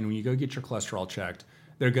 And when you go get your cholesterol checked,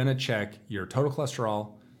 they're going to check your total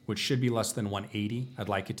cholesterol, which should be less than 180. I'd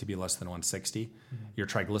like it to be less than 160. Your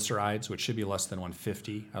triglycerides, which should be less than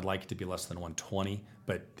 150. I'd like it to be less than 120,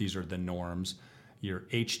 but these are the norms. Your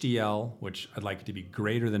HDL, which I'd like it to be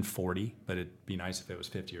greater than 40, but it'd be nice if it was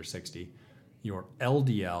 50 or 60. Your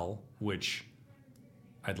LDL, which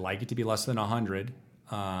I'd like it to be less than 100.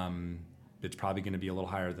 It's probably going to be a little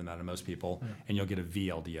higher than that in most people. And you'll get a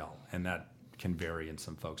VLDL, and that can vary in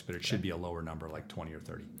some folks, but it should be a lower number, like 20 or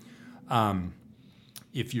 30.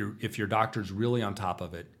 If your doctor's really on top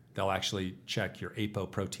of it, they'll actually check your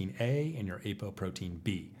apoprotein A and your apoprotein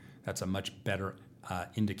B. That's a much better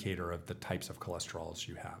indicator of the types of cholesterols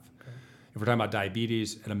you have. Okay. If we're talking about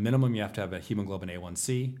diabetes, at a minimum, you have to have a hemoglobin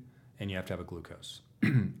A1C and you have to have a glucose.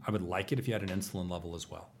 I would like it if you had an insulin level as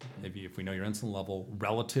well. If we know your insulin level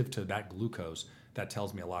relative to that glucose, that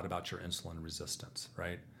tells me a lot about your insulin resistance,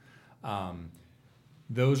 right?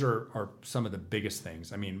 Those are some of the biggest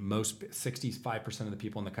things. I mean, 65% of the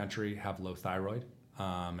people in the country have low thyroid.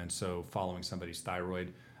 And so following somebody's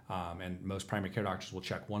thyroid, and most primary care doctors will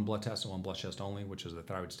check one blood test and one blood test only, which is the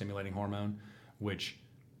thyroid stimulating hormone, which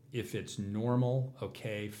if it's normal,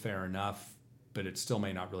 okay, fair enough, but it still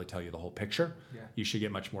may not really tell you the whole picture. Yeah. You should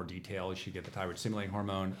get much more detail. You should get the thyroid stimulating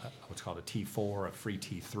hormone, what's called a T4, a free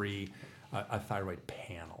T3, a thyroid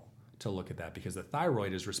panel to look at that, because the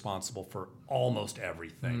thyroid is responsible for almost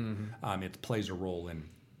everything. It plays a role in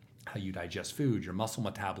how you digest food, your muscle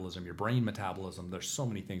metabolism, your brain metabolism. There's so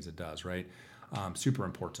many things it does, right? Super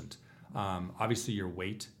important. Obviously, your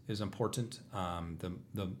weight is important.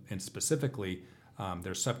 And specifically,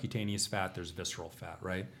 there's subcutaneous fat, there's visceral fat,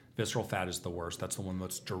 right? Visceral fat is the worst. That's the one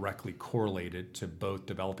that's directly correlated to both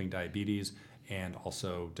developing diabetes and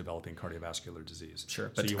also developing cardiovascular disease.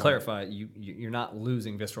 Sure, but to clarify, you're not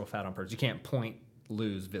losing visceral fat on purpose. You can't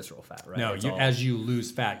lose visceral fat, right? No, as you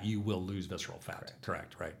lose fat, you will lose visceral fat.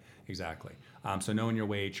 Correct, right, exactly. So knowing your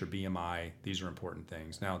weight, your BMI, these are important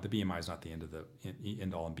things. Now, the BMI is not the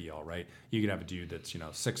end all and be all, right? You could have a dude that's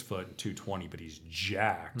 6 foot and 220, but he's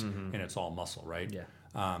jacked, and it's all muscle, right?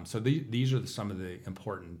 Yeah. So these are some of the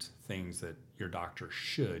important things that your doctor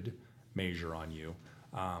should measure on you,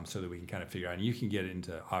 so that we can kind of figure out. And you can get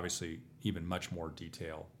into obviously even much more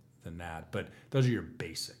detail than that, but those are your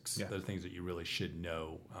basics. Yeah. Those are things that you really should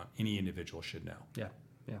know. Any individual should know. Yeah.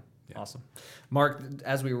 Awesome. Mark,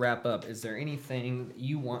 as we wrap up, is there anything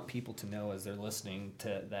you want people to know as they're listening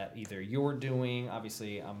to that either you're doing?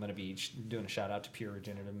 Obviously, I'm going to be doing a shout out to pure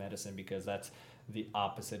regenerative medicine, because that's the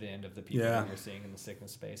opposite end of the people that you're seeing in the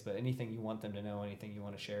sickness space. But anything you want them to know, anything you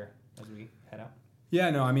want to share as we head out? Yeah,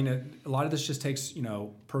 no, I mean, a lot of this just takes,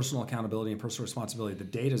 personal accountability and personal responsibility. The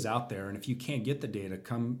data's out there, and if you can't get the data,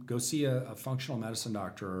 go see a functional medicine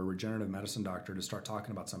doctor or a regenerative medicine doctor to start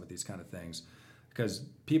talking about some of these kind of things. Because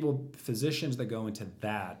physicians that go into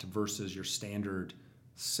that versus your standard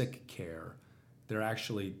sick care, they're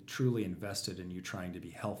actually truly invested in you trying to be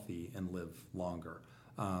healthy and live longer.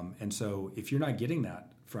 And so if you're not getting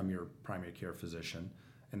that from your primary care physician,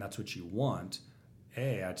 and that's what you want,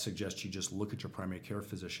 I'd suggest you just look at your primary care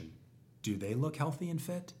physician. Do they look healthy and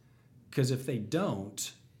fit? Because if they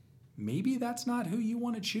don't, maybe that's not who you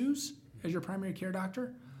want to choose as your primary care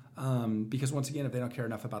doctor. Because once again, if they don't care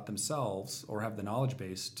enough about themselves or have the knowledge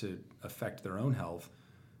base to affect their own health,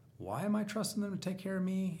 why am I trusting them to take care of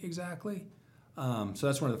me exactly? So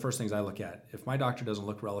that's one of the first things I look at. If my doctor doesn't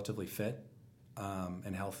look relatively fit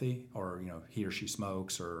and healthy, or he or she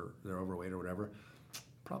smokes or they're overweight or whatever,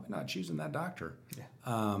 probably not choosing that doctor.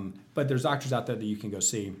 Yeah. But there's doctors out there that you can go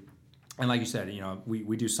see. And like you said,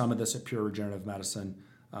 we do some of this at Pure Regenerative Medicine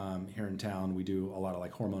here in town. We do a lot of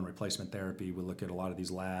like hormone replacement therapy. We look at a lot of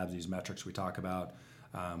these labs, these metrics we talk about.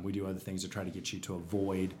 We do other things to try to get you to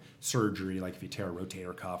avoid surgery. Like if you tear a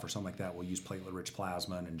rotator cuff or something like that, we'll use platelet-rich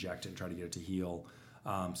plasma and inject it and try to get it to heal.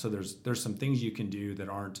 So there's some things you can do that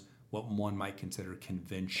aren't what one might consider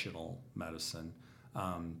conventional medicine.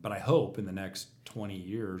 But I hope in the next 20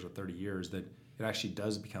 years or 30 years that it actually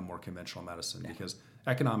does become more conventional medicine, because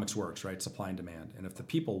economics works, right? Supply and demand. And if the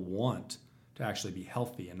people want to actually be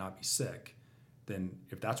healthy and not be sick, then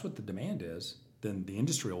if that's what the demand is, then the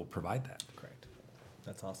industry will provide that. Correct.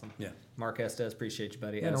 That's awesome. Yeah. Marc Estes, appreciate you,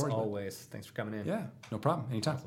 buddy. Yeah, As no worries, always, thanks for coming in. Yeah, no problem. Anytime.